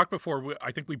 We talked before,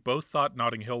 I think we both thought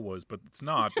Notting Hill was, but it's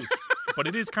not. But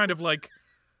it is kind of like,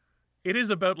 it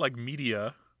is about like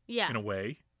media in a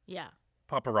way. Yeah.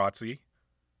 Paparazzi.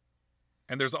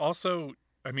 And there's also,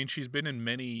 I mean, she's been in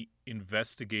many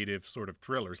investigative sort of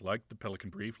thrillers like The Pelican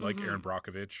Brief, like Erin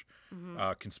Brockovich,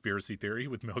 Conspiracy Theory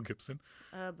with Mel Gibson.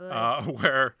 Oh, boy.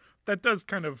 Where that does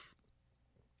kind of,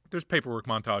 there's paperwork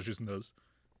montages in those.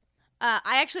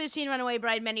 I actually have seen Runaway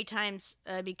Bride many times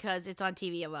because it's on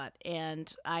TV a lot,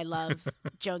 and I love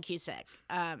Joan Cusack.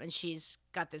 And she's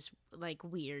got this like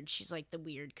weird. She's like the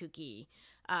weird kooky.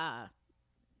 I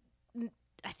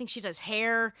think she does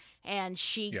hair, and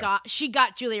she got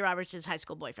Julia Roberts' high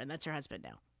school boyfriend. That's her husband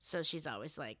now. So she's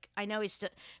always like, I know he's still.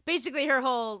 Basically, her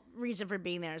whole reason for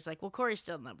being there is like, well, Corey's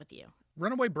still in love with you.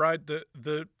 Runaway Bride.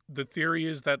 The theory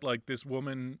is that like this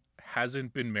woman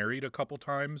hasn't been married a couple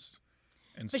times,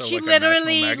 and But so she like a national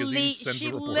literally magazine sends a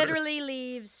reporter.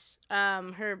 leaves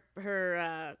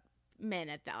her men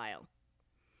at the aisle.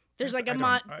 There's like I a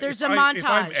don't- there's if a montage. If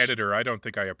I'm editor, I don't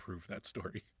think I approve that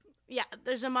story. Yeah,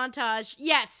 there's a montage.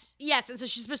 Yes, and so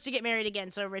she's supposed to get married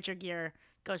again. So Richard Gere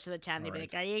goes to the town and be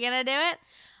like, "Are you gonna do it?"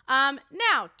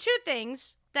 Now, two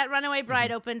things that Runaway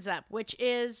Bride opens up, which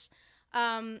is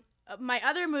my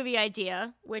other movie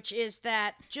idea, which is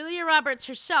that Julia Roberts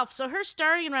herself, so her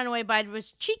starring in Runaway Bride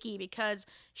was cheeky because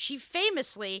she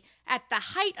famously, at the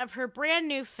height of her brand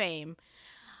new fame,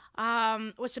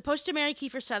 was supposed to marry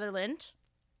Kiefer Sutherland.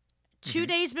 2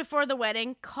 days before the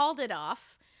wedding, called it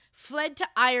off, fled to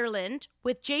Ireland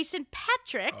with Jason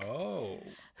Patric,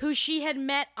 who she had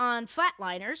met on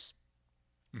Flatliners,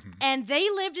 and they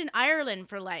lived in Ireland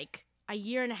for like a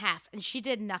year and a half, and she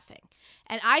did nothing.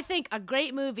 And I think a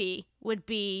great movie would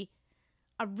be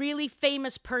a really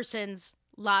famous person's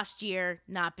lost year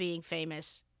not being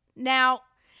famous. Now,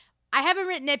 I haven't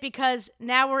written it because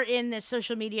now we're in this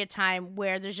social media time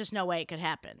where there's just no way it could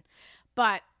happen.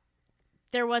 But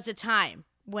there was a time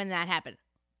when that happened.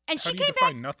 And How she do you came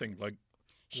define back. nothing? Like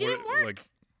She didn't work.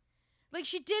 Like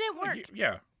she didn't work.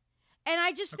 Yeah. And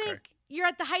I just Okay. think you're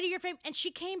at the height of your fame. And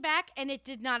she came back and it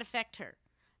did not affect her.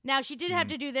 Now, she did have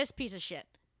to do this piece of shit.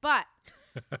 But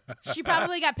she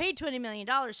probably got paid $20 million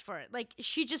for it. Like,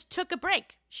 she just took a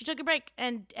break. She took a break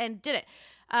and did it.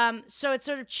 So it's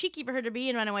sort of cheeky for her to be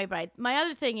in Runaway Bride. My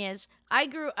other thing is, I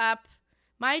grew up,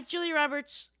 my Julia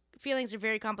Roberts feelings are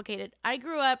very complicated. I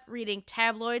grew up reading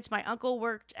tabloids. My uncle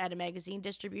worked at a magazine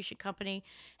distribution company,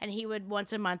 and he would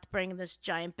once a month bring this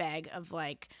giant bag of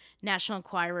like National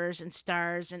Enquirers and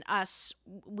Stars, and Us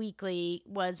Weekly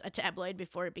was a tabloid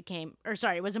before it became, or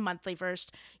sorry, it was a monthly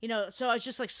first. You know, so it's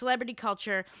just like celebrity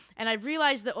culture. And I've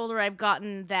realized the older I've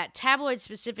gotten that tabloids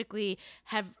specifically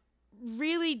have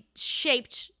really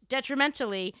shaped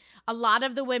detrimentally a lot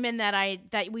of the women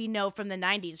that we know from the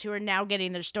 90s who are now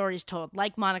getting their stories told,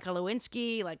 like Monica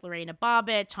Lewinsky, like Lorena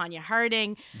Bobbitt, Tonya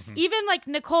Harding, even like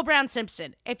Nicole Brown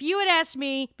Simpson. If you had asked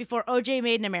me before OJ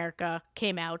Made in America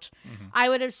came out, I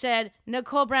would have said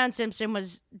Nicole Brown Simpson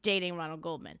was dating Ronald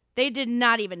Goldman. They did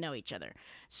not even know each other.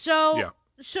 So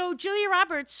Julia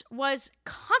Roberts was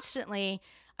constantly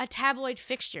a tabloid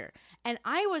fixture. And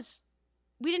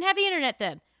we didn't have the internet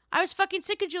then. I was fucking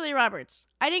sick of Julia Roberts.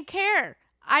 I didn't care.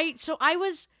 So I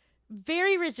was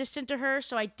very resistant to her.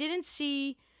 So I didn't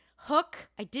see Hook.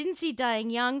 I didn't see Dying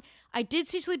Young. I did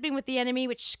see Sleeping with the Enemy,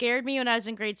 which scared me when I was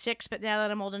in grade 6, but now that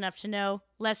I'm old enough to know,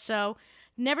 less so.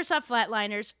 Never saw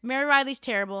Flatliners. Mary Riley's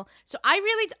terrible. So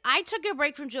I took a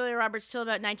break from Julia Roberts till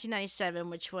about 1997,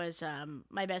 which was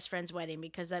my best friend's wedding,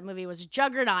 because that movie was a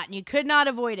juggernaut and you could not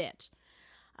avoid it.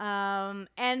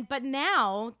 But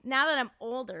now that I'm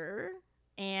older,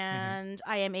 and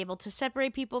I am able to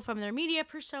separate people from their media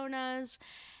personas,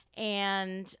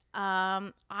 and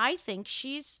I think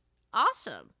she's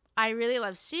awesome. I really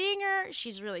love seeing her.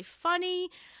 She's really funny.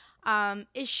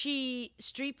 Is she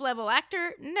street level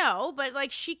actor? No, but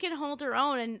like she can hold her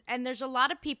own, and there's a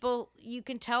lot of people you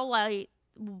can tell why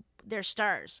they're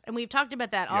stars, and we've talked about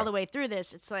that all the way through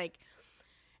this. It's like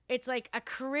a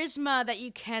charisma that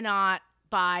you cannot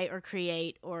buy or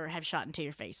create or have shot into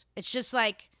your face. It's just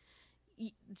like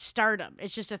stardom.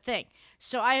 It's just a thing.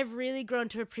 So I have really grown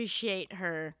to appreciate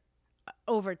her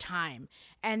over time.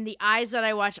 And the eyes that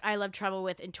I watched I Love Trouble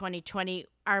with in 2020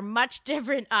 are much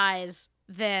different eyes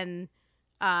than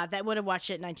that would have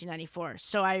watched it in 1994.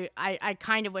 So I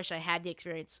kind of wish I had the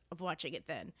experience of watching it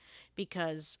then,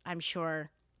 because I'm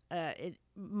sure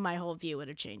my whole view would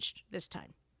have changed this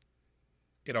time.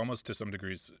 It almost to some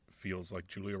degrees feels like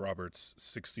Julia Roberts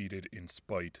succeeded in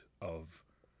spite of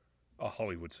a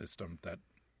Hollywood system that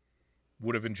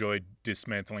would have enjoyed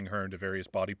dismantling her into various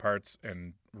body parts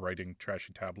and writing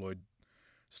trashy tabloid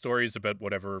stories about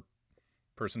whatever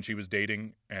person she was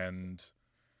dating. And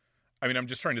I mean, I'm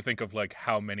just trying to think of like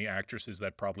how many actresses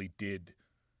that probably did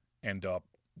end up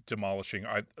demolishing,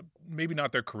 maybe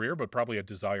not their career, but probably a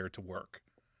desire to work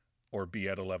or be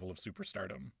at a level of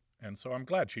superstardom. And so I'm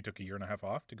glad she took a year and a half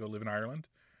off to go live in Ireland,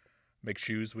 make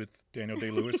shoes with Daniel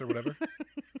Day-Lewis or whatever,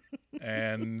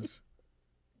 and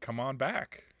come on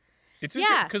back. It's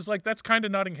interesting because like that's kind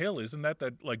of Notting Hill, isn't that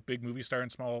like big movie star in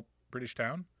small British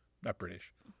town? Not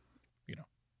British,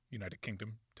 United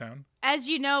Kingdom town. As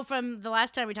you know from the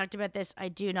last time we talked about this, I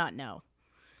do not know.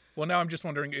 Well, now I'm just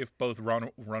wondering if both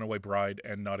Runaway Bride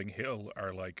and Notting Hill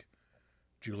are like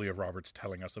Julia Roberts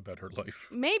telling us about her life.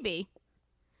 Maybe.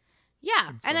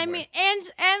 Yeah, and I mean, and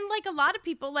like a lot of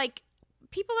people, like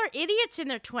people are idiots in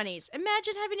their 20s.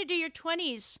 Imagine having to do your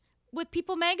 20s with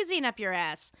People magazine up your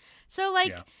ass. So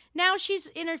now she's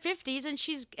in her 50s and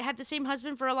she's had the same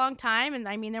husband for a long time, and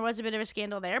I mean there was a bit of a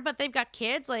scandal there, but they've got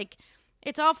kids. Like,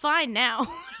 it's all fine now.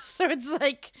 So it's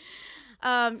like,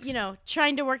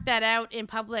 trying to work that out in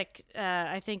public,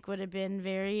 I think would have been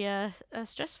very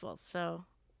stressful. So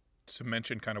to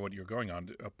mention kind of what you're going on,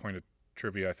 a point of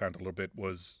trivia I found a little bit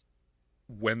was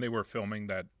when they were filming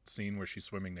that scene where she's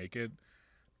swimming naked,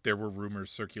 there were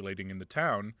rumors circulating in the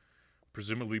town,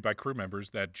 presumably by crew members,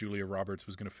 that Julia Roberts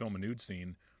was going to film a nude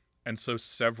scene. And so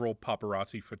several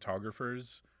paparazzi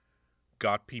photographers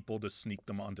got people to sneak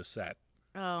them onto set.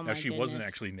 Oh, my Now, she goodness. wasn't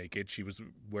actually naked. She was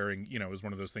wearing, it was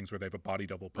one of those things where they have a body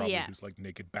double probably who's like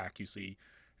naked back, you see,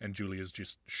 and Julia's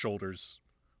just shoulders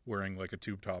wearing like a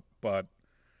tube top. But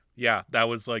yeah, that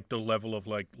was like the level of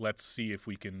like, let's see if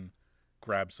we can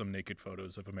grab some naked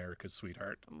photos of America's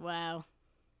sweetheart. Wow.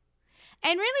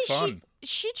 And really, Fun.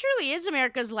 she truly is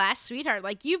America's last sweetheart.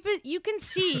 Like, you can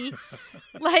see,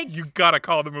 like, You gotta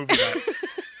call the movie that.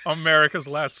 America's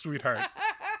Last Sweetheart.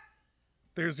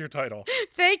 There's your title.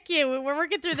 Thank you. We're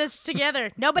working through this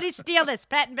together. Nobody steal this.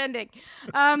 Patent pending.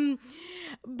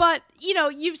 But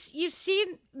you've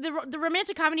seen the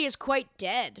romantic comedy is quite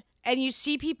dead, and you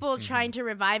see people trying to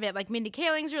revive it. Like Mindy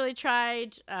Kaling's really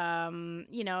tried.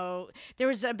 There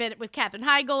was a bit with Katherine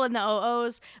Heigl and the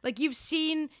OOs. Like you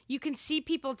can see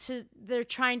people they're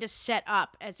trying to set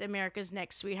up as America's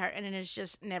next sweetheart, and it has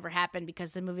just never happened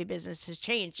because the movie business has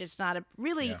changed. It's not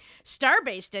really star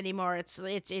based anymore.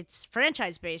 It's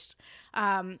franchise based.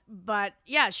 But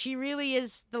yeah, she really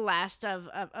is the last of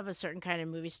a certain kind of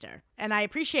movie star, and I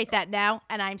appreciate that now.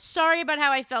 And I'm sorry about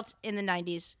how I felt in the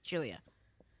 90s, Julia.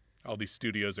 All these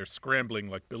studios are scrambling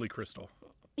like Billy Crystal.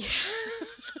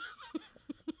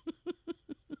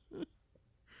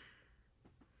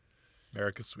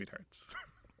 America's Sweethearts.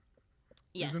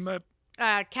 Yes. Isn't that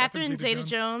Catherine Catherine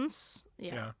Zeta-Jones?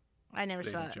 Yeah. Yeah. I never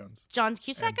saw it. Zeta-Jones. John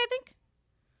Cusack, And- I think?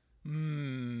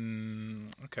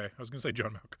 Okay, I was gonna say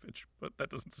John Malkovich, but that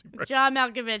doesn't seem right. John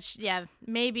Malkovich, yeah,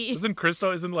 maybe.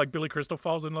 Isn't like Billy Crystal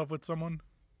falls in love with someone,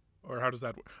 or how does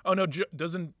that work? Oh no,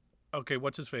 doesn't. Okay,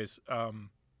 what's his face?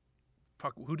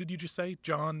 Fuck, who did you just say?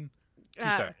 John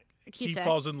Cusack. He Cusack.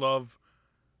 falls in love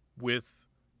with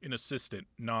an assistant,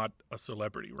 not a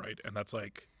celebrity, right? And that's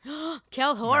like,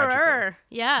 Kill horror.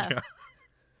 Yeah.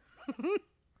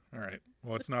 all right.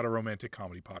 Well, it's not a romantic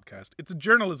comedy podcast. It's a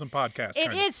journalism podcast. It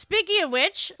kinda. is. Speaking of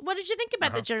which, what did you think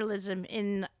about the journalism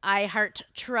in I Heart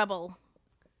Trouble?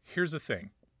 Here's the thing.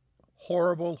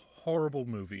 Horrible, horrible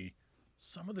movie.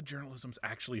 Some of the journalism's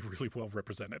actually really well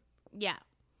represented. Yeah.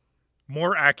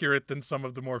 More accurate than some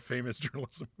of the more famous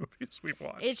journalism movies we've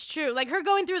watched. It's true. Like her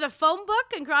going through the phone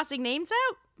book and crossing names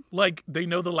out? Like, they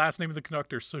know the last name of the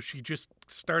conductor, so she just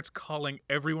starts calling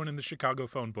everyone in the Chicago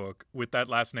phone book with that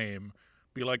last name.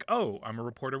 Be like, oh, I'm a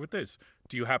reporter with this.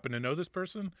 Do you happen to know this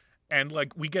person? And,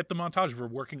 like, we get the montage of her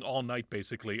working all night,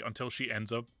 basically, until she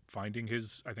ends up finding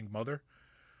his, I think, mother,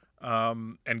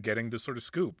 and getting this sort of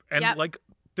scoop. And, like,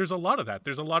 there's a lot of that.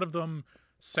 There's a lot of them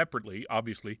separately,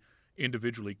 obviously,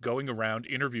 individually, going around,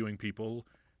 interviewing people,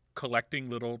 collecting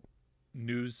little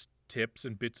news tips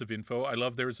and bits of info. I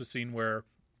love there's a scene where,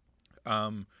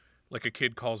 like, a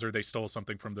kid calls her, they stole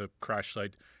something from the crash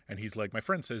site, and he's like, my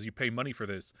friend says you pay money for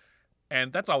this.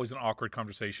 And that's always an awkward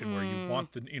conversation where you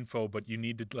want the info, but you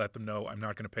need to let them know I'm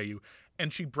not going to pay you.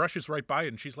 And she brushes right by it,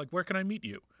 and she's like, where can I meet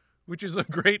you? Which is a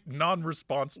great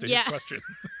non-response to his question.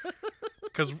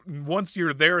 Because once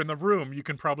you're there in the room, you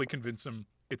can probably convince him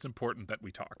it's important that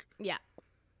we talk. Yeah.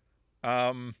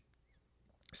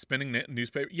 Spinning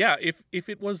newspaper. Yeah, if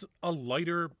it was a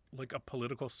lighter, like a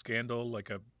political scandal, like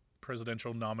a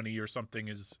presidential nominee or something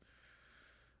is,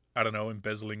 I don't know,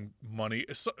 embezzling money.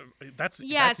 That's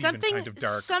something even kind of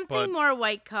dark. Something but more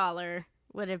white collar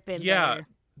would have been better.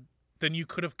 Then you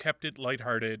could have kept it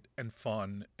lighthearted and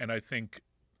fun. And I think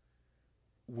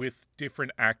with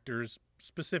different actors,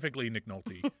 specifically Nick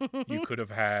Nolte, you could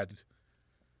have had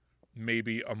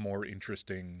maybe a more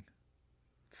interesting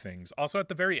things. Also, at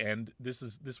the very end,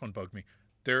 this one bugged me.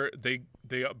 They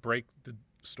break the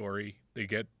story. They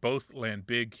both land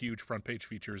big, huge front page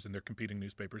features in their competing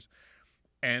newspapers.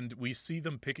 And we see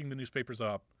them picking the newspapers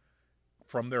up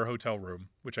from their hotel room,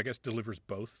 which I guess delivers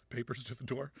both papers to the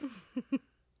door.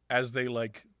 As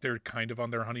they're kind of on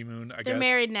their honeymoon, I guess. They're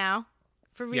married now.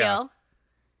 For real. Yeah.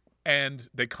 And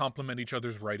they compliment each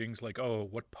other's writings, like, oh,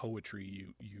 what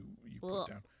poetry you put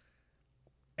down.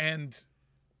 And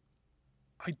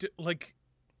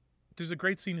there's a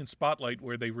great scene in Spotlight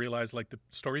where they realize, like, the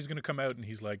story's going to come out, and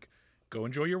he's like, go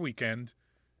enjoy your weekend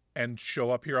and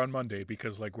show up here on Monday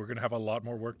because, like, we're going to have a lot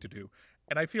more work to do.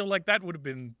 And I feel like that would have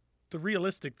been the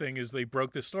realistic thing is they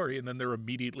broke this story and then they're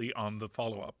immediately on the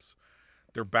follow-ups.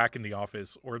 They're back in the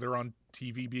office or they're on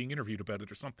TV being interviewed about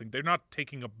it or something. They're not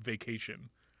taking a vacation.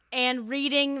 And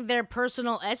reading their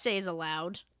personal essays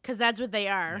aloud, because that's what they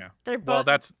are. Yeah. They're Well,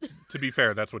 that's, to be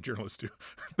fair, that's what journalists do.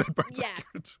 That part's Yeah.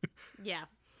 accurate. Yeah.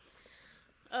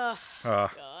 Oh, Uh,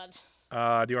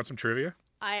 God. do you want some trivia?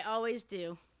 I always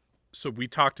do. So we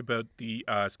talked about the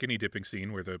skinny dipping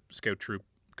scene where the scout troop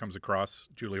comes across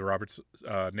Julia Roberts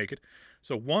naked.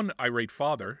 So one irate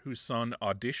father, whose son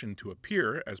auditioned to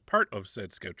appear as part of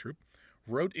said scout troop,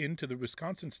 wrote into the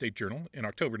Wisconsin State Journal in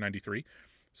October 93,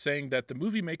 saying that the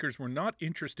movie makers were not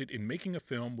interested in making a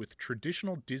film with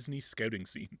traditional Disney scouting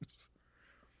scenes.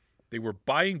 They were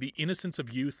buying the innocence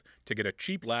of youth to get a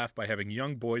cheap laugh by having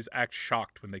young boys act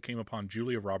shocked when they came upon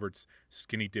Julia Roberts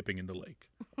skinny dipping in the lake.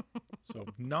 So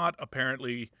not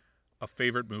apparently a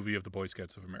favorite movie of the Boy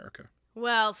Scouts of America.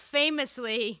 Well,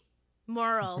 famously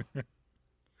moral.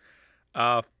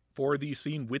 For the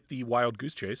scene with the wild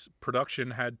goose chase,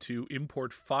 production had to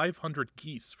import 500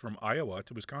 geese from Iowa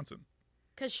to Wisconsin.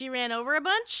 Because she ran over a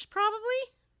bunch, probably?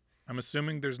 I'm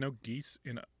assuming there's no geese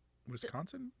in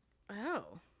Wisconsin?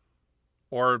 Oh.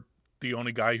 Or the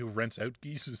only guy who rents out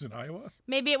geese is in Iowa?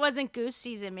 Maybe it wasn't goose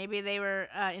season. Maybe they were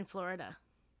in Florida.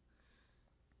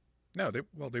 No,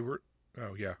 they were...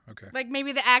 Oh, yeah, okay. Like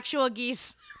maybe the actual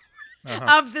geese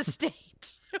Uh-huh. of the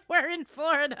state were in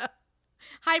Florida.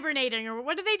 Hibernating, or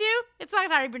what do they do? It's not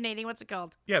hibernating. What's it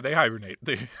called? Yeah, they hibernate.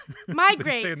 They Migrate.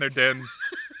 They stay in their dens.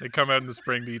 They come out in the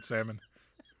spring to eat salmon.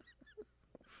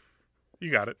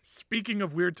 You got it. Speaking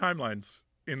of weird timelines,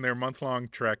 in their month-long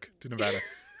trek to Nevada,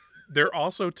 they're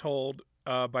also told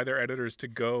by their editors to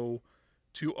go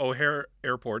to O'Hare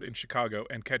Airport in Chicago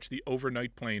and catch the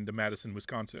overnight plane to Madison,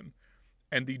 Wisconsin.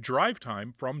 And the drive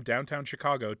time from downtown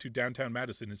Chicago to downtown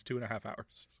Madison is 2.5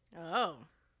 hours. Oh.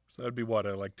 So that'd be what,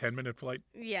 a 10-minute flight?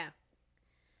 Yeah.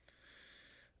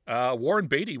 Warren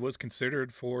Beatty was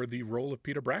considered for the role of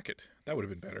Peter Brackett. That would have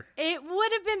been better. It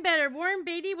would have been better. Warren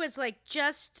Beatty was like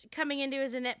just coming into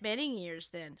his Annette Bening years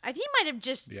then. I think he might have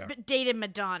just dated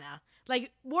Madonna.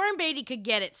 Like Warren Beatty could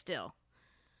get it still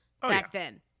back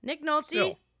then. Nick Nolte.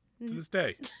 Still, to this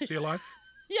day. Is he alive?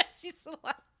 Yes, he's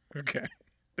alive. Okay.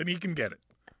 Then he can get it.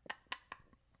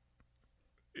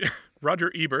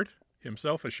 Roger Ebert,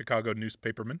 himself a Chicago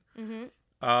newspaperman,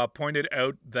 pointed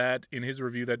out that in his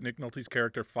review that Nick Nolte's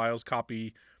character files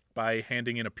copy by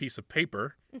handing in a piece of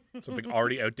paper, something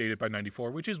already outdated by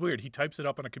 94, which is weird. He types it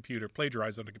up on a computer,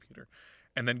 plagiarizes on a computer,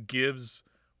 and then gives,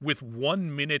 with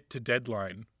 1 minute to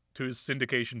deadline, to his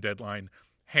syndication deadline,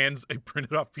 hands a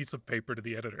printed off piece of paper to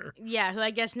the editor. Yeah, who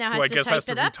I guess now has to type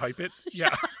it up. Retype it.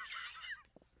 Yeah.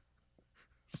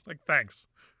 It's like, thanks.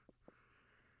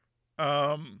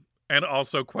 And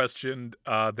also questioned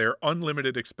their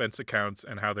unlimited expense accounts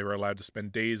and how they were allowed to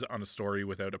spend days on a story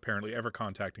without apparently ever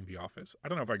contacting the office. I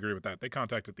don't know if I agree with that. They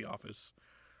contacted the office.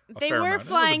 They were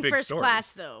flying first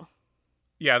class, though.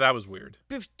 Yeah, that was weird.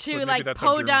 To like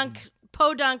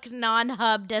podunk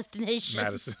non-hub destinations.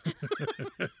 Madison.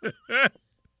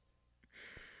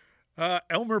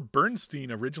 Elmer Bernstein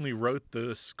originally wrote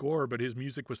the score, but his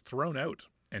music was thrown out.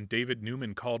 And David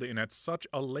Newman called in at such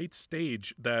a late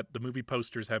stage that the movie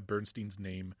posters have Bernstein's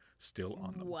name still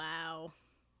on them. Wow.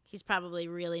 He's probably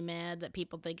really mad that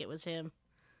people think it was him.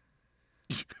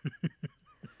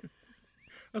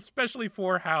 Especially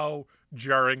for how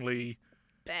jarringly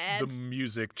bad the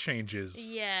music changes.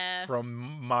 Yeah. From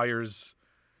Myers'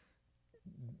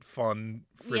 fun,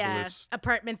 frivolous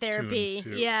apartment therapy.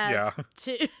 To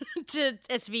to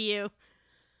SVU.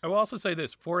 I will also say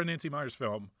this, for a Nancy Myers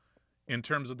film, in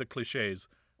terms of the cliches,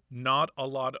 not a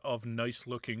lot of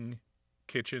nice-looking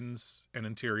kitchens and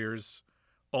interiors.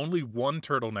 Only one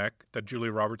turtleneck that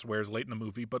Julia Roberts wears late in the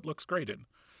movie, but looks great in.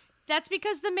 That's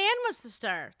because the man was the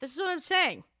star. This is what I'm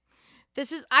saying.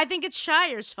 I think it's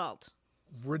Shire's fault.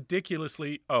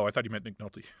 Ridiculously... Oh, I thought you meant Nick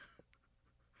Nolte.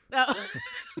 Oh.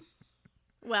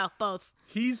 Well, both.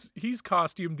 He's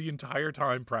costumed the entire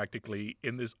time, practically,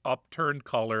 in this upturned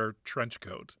collar trench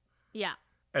coat. Yeah.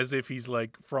 As if he's,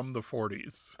 like, from the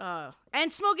 40s.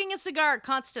 And smoking a cigar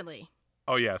constantly.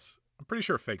 Oh, yes. I'm pretty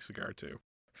sure a fake cigar, too.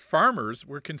 Farmers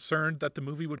were concerned that the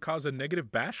movie would cause a negative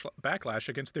backlash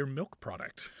against their milk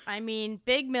product. I mean,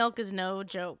 big milk is no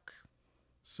joke.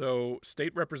 So,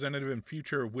 State Representative and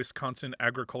future Wisconsin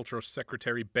Agricultural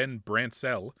Secretary Ben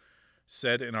Bransell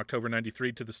said in October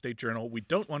 93 to the State Journal, "We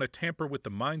don't want to tamper with the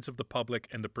minds of the public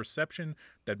and the perception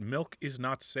that milk is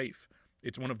not safe.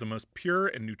 It's one of the most pure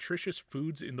and nutritious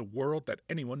foods in the world that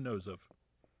anyone knows of."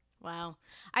 Wow.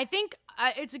 I think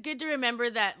it's good to remember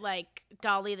that, like,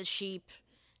 Dolly the sheep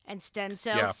and stem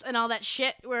cells and all that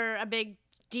shit were a big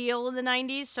deal in the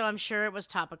 90s, so I'm sure it was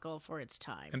topical for its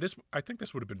time. And I think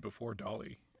this would have been before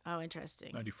Dolly, Oh,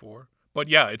 interesting. 94. But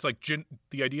yeah, it's like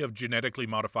the idea of genetically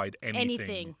modified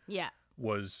Anything, yeah.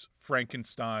 was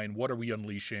Frankenstein. What are we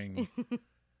unleashing?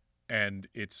 And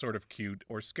it's sort of cute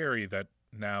or scary that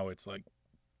now it's like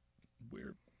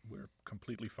we're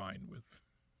completely fine with,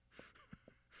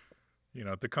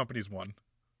 the company's won.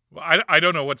 Well, I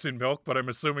don't know what's in milk, but I'm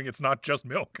assuming it's not just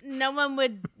milk. No one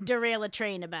would derail a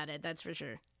train about it, that's for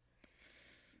sure.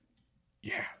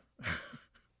 Yeah.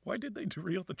 Why did they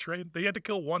derail the train? They had to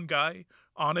kill one guy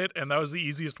on it, and that was the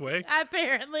easiest way?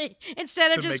 Apparently.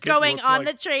 Instead of To just make it going look on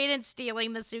like- the train and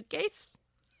stealing the suitcase.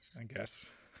 I guess.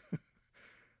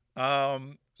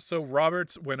 So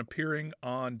Roberts, when appearing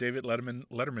on David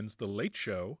Letterman's The Late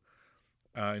Show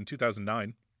in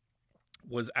 2009,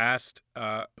 was asked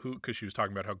because she was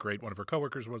talking about how great one of her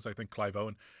coworkers was, I think Clive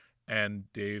Owen,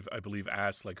 and Dave, I believe,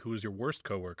 asked, like, who is your worst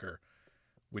coworker?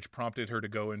 Which prompted her to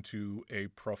go into a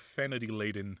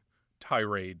profanity-laden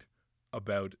tirade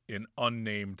about an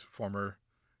unnamed former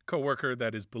coworker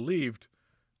that is believed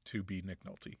to be Nick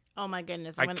Nolte. Oh my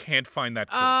goodness. I can't find that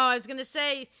Oh, clip. I was going to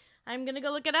say, I'm going to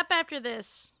go look it up after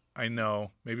this. I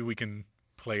know. Maybe we can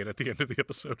play it at the end of the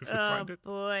episode if we find it. Oh,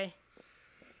 boy.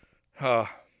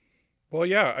 Well,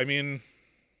 yeah, I mean,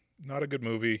 not a good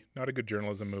movie. Not a good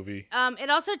journalism movie. It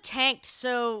also tanked,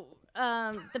 so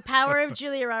the power of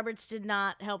Julia Roberts did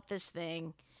not help this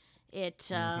thing. It,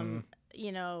 and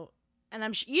you know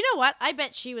what? I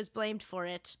bet she was blamed for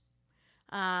it.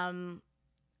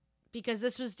 Because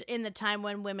this was in the time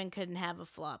when women couldn't have a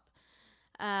flop.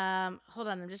 Hold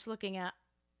on, I'm just looking at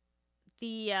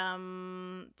the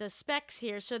specs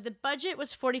here. So the budget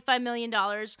was $45 million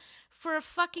for a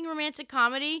fucking romantic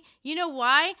comedy. You know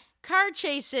why? Car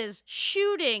chases,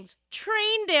 shootings,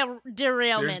 train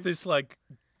derailments. There's this, like,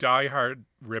 Die Hard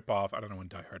ripoff. I don't know when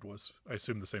Die Hard was. I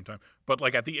assume the same time. But,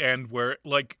 like, at the end where,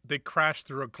 like, they crash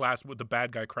through a glass, the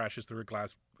bad guy crashes through a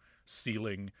glass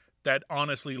ceiling that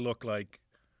honestly looked like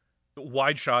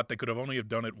wide shot. They could have only have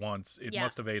done it once. It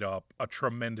must have ate up a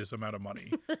tremendous amount of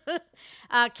money.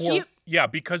 Yeah,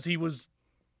 because he was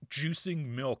juicing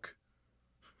milk.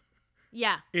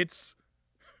 Yeah. It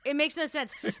makes no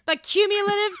sense. But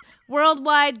cumulative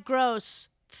worldwide gross,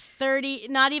 30,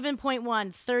 not even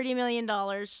 0.1, $30 million.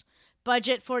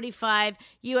 Budget 45.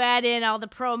 You add in all the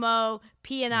promo,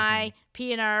 P&I,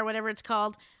 P&R, whatever it's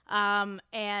called. What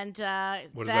does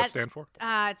that stand for?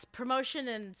 It's promotion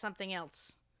and something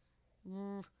else.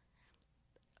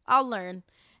 I'll learn.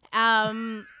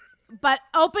 But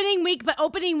opening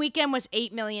weekend was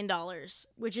 $8 million,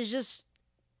 which is just,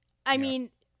 I mean,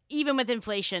 even with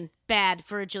inflation, bad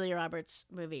for a Julia Roberts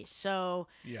movie. So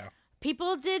yeah,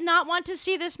 people did not want to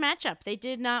see this matchup. They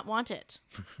did not want it.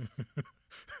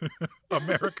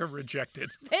 America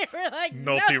rejected. They were like,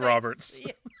 Nolte no, Roberts.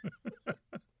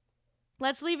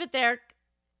 Let's leave it there.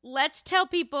 Let's tell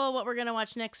people what we're going to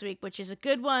watch next week, which is a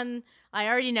good one. I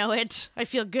already know it. I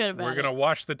feel good about it. We're going to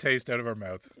wash the taste out of our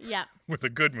mouth. Yeah. With a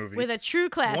good movie. With a true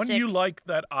classic. One you like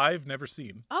that I've never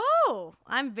seen. Oh,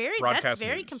 that's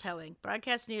very News. compelling.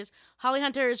 Broadcast News. Holly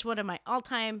Hunter is one of my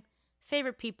all-time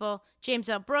favorite people. James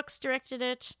L. Brooks directed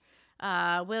it.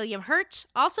 William Hurt,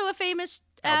 also a famous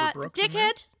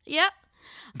dickhead. Yep.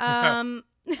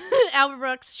 Albert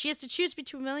Brooks. She has to choose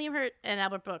between William Hurt and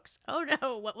Albert Brooks. Oh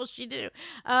no, what will she do?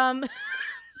 But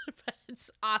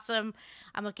it's awesome.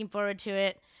 I'm looking forward to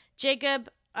it. Jacob,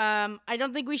 I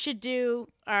don't think we should do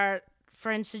our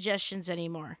friend suggestions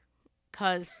anymore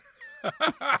because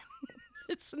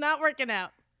it's not working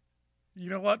out. You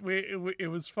know what? It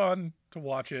was fun to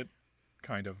watch it,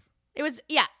 kind of. It was,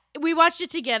 yeah. We watched it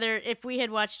together. If we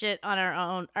had watched it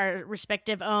on our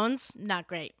respective owns, not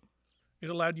great. It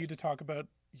allowed you to talk about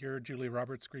your Julia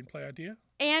Roberts screenplay idea.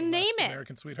 And name it.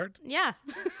 American Sweetheart. Yeah.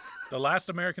 The Last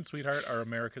American Sweetheart or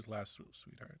America's Last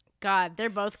Sweetheart. God,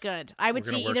 they're both good. I would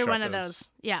see either one of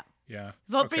those. Yeah. Yeah.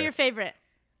 Vote for your favorite.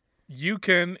 You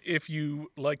can, if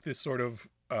you like this sort of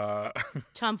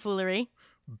tomfoolery,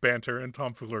 banter and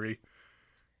tomfoolery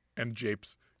and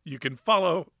japes, you can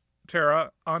follow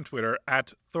Tara on Twitter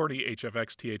at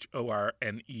ThornyHFX,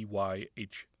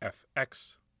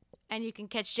 THORNEYHFX. And you can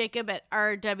catch Jacob at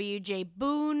RWJ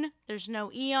Boone. There's no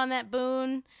E on that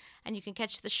Boone. And you can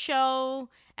catch the show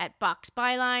at Box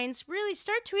Bylines. Really,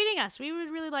 start tweeting us. We would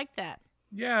really like that.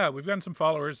 Yeah, we've gotten some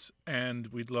followers, and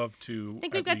we'd love to. I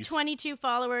think we've got 22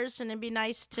 followers, and it'd be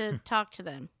nice to talk to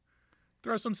them.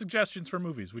 Throw some suggestions for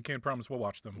movies. We can't promise we'll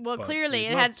watch them. Well, clearly,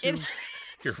 it had to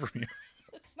hear from you.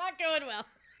 It's not going well.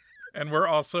 And we're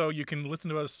also, you can listen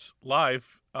to us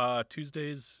live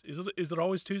Tuesdays. Is it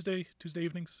always Tuesday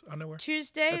evenings on Nowhere?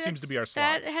 Tuesday. That seems to be our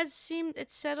slot.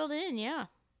 It's settled in, yeah.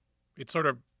 It sort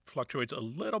of fluctuates a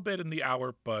little bit in the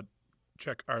hour, but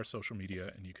check our social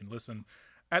media and you can listen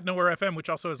at Nowhere FM, which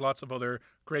also has lots of other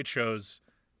great shows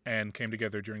and came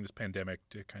together during this pandemic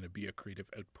to kind of be a creative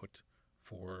output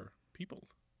for people.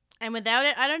 And without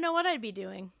it, I don't know what I'd be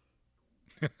doing.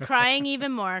 Crying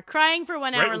even more. Crying for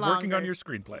 1 hour longer. Working on your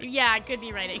screenplay. Yeah, I could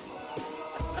be writing.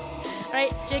 All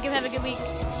right, Jacob, have a good week.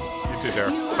 You too,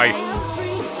 Tara.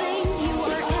 Bye.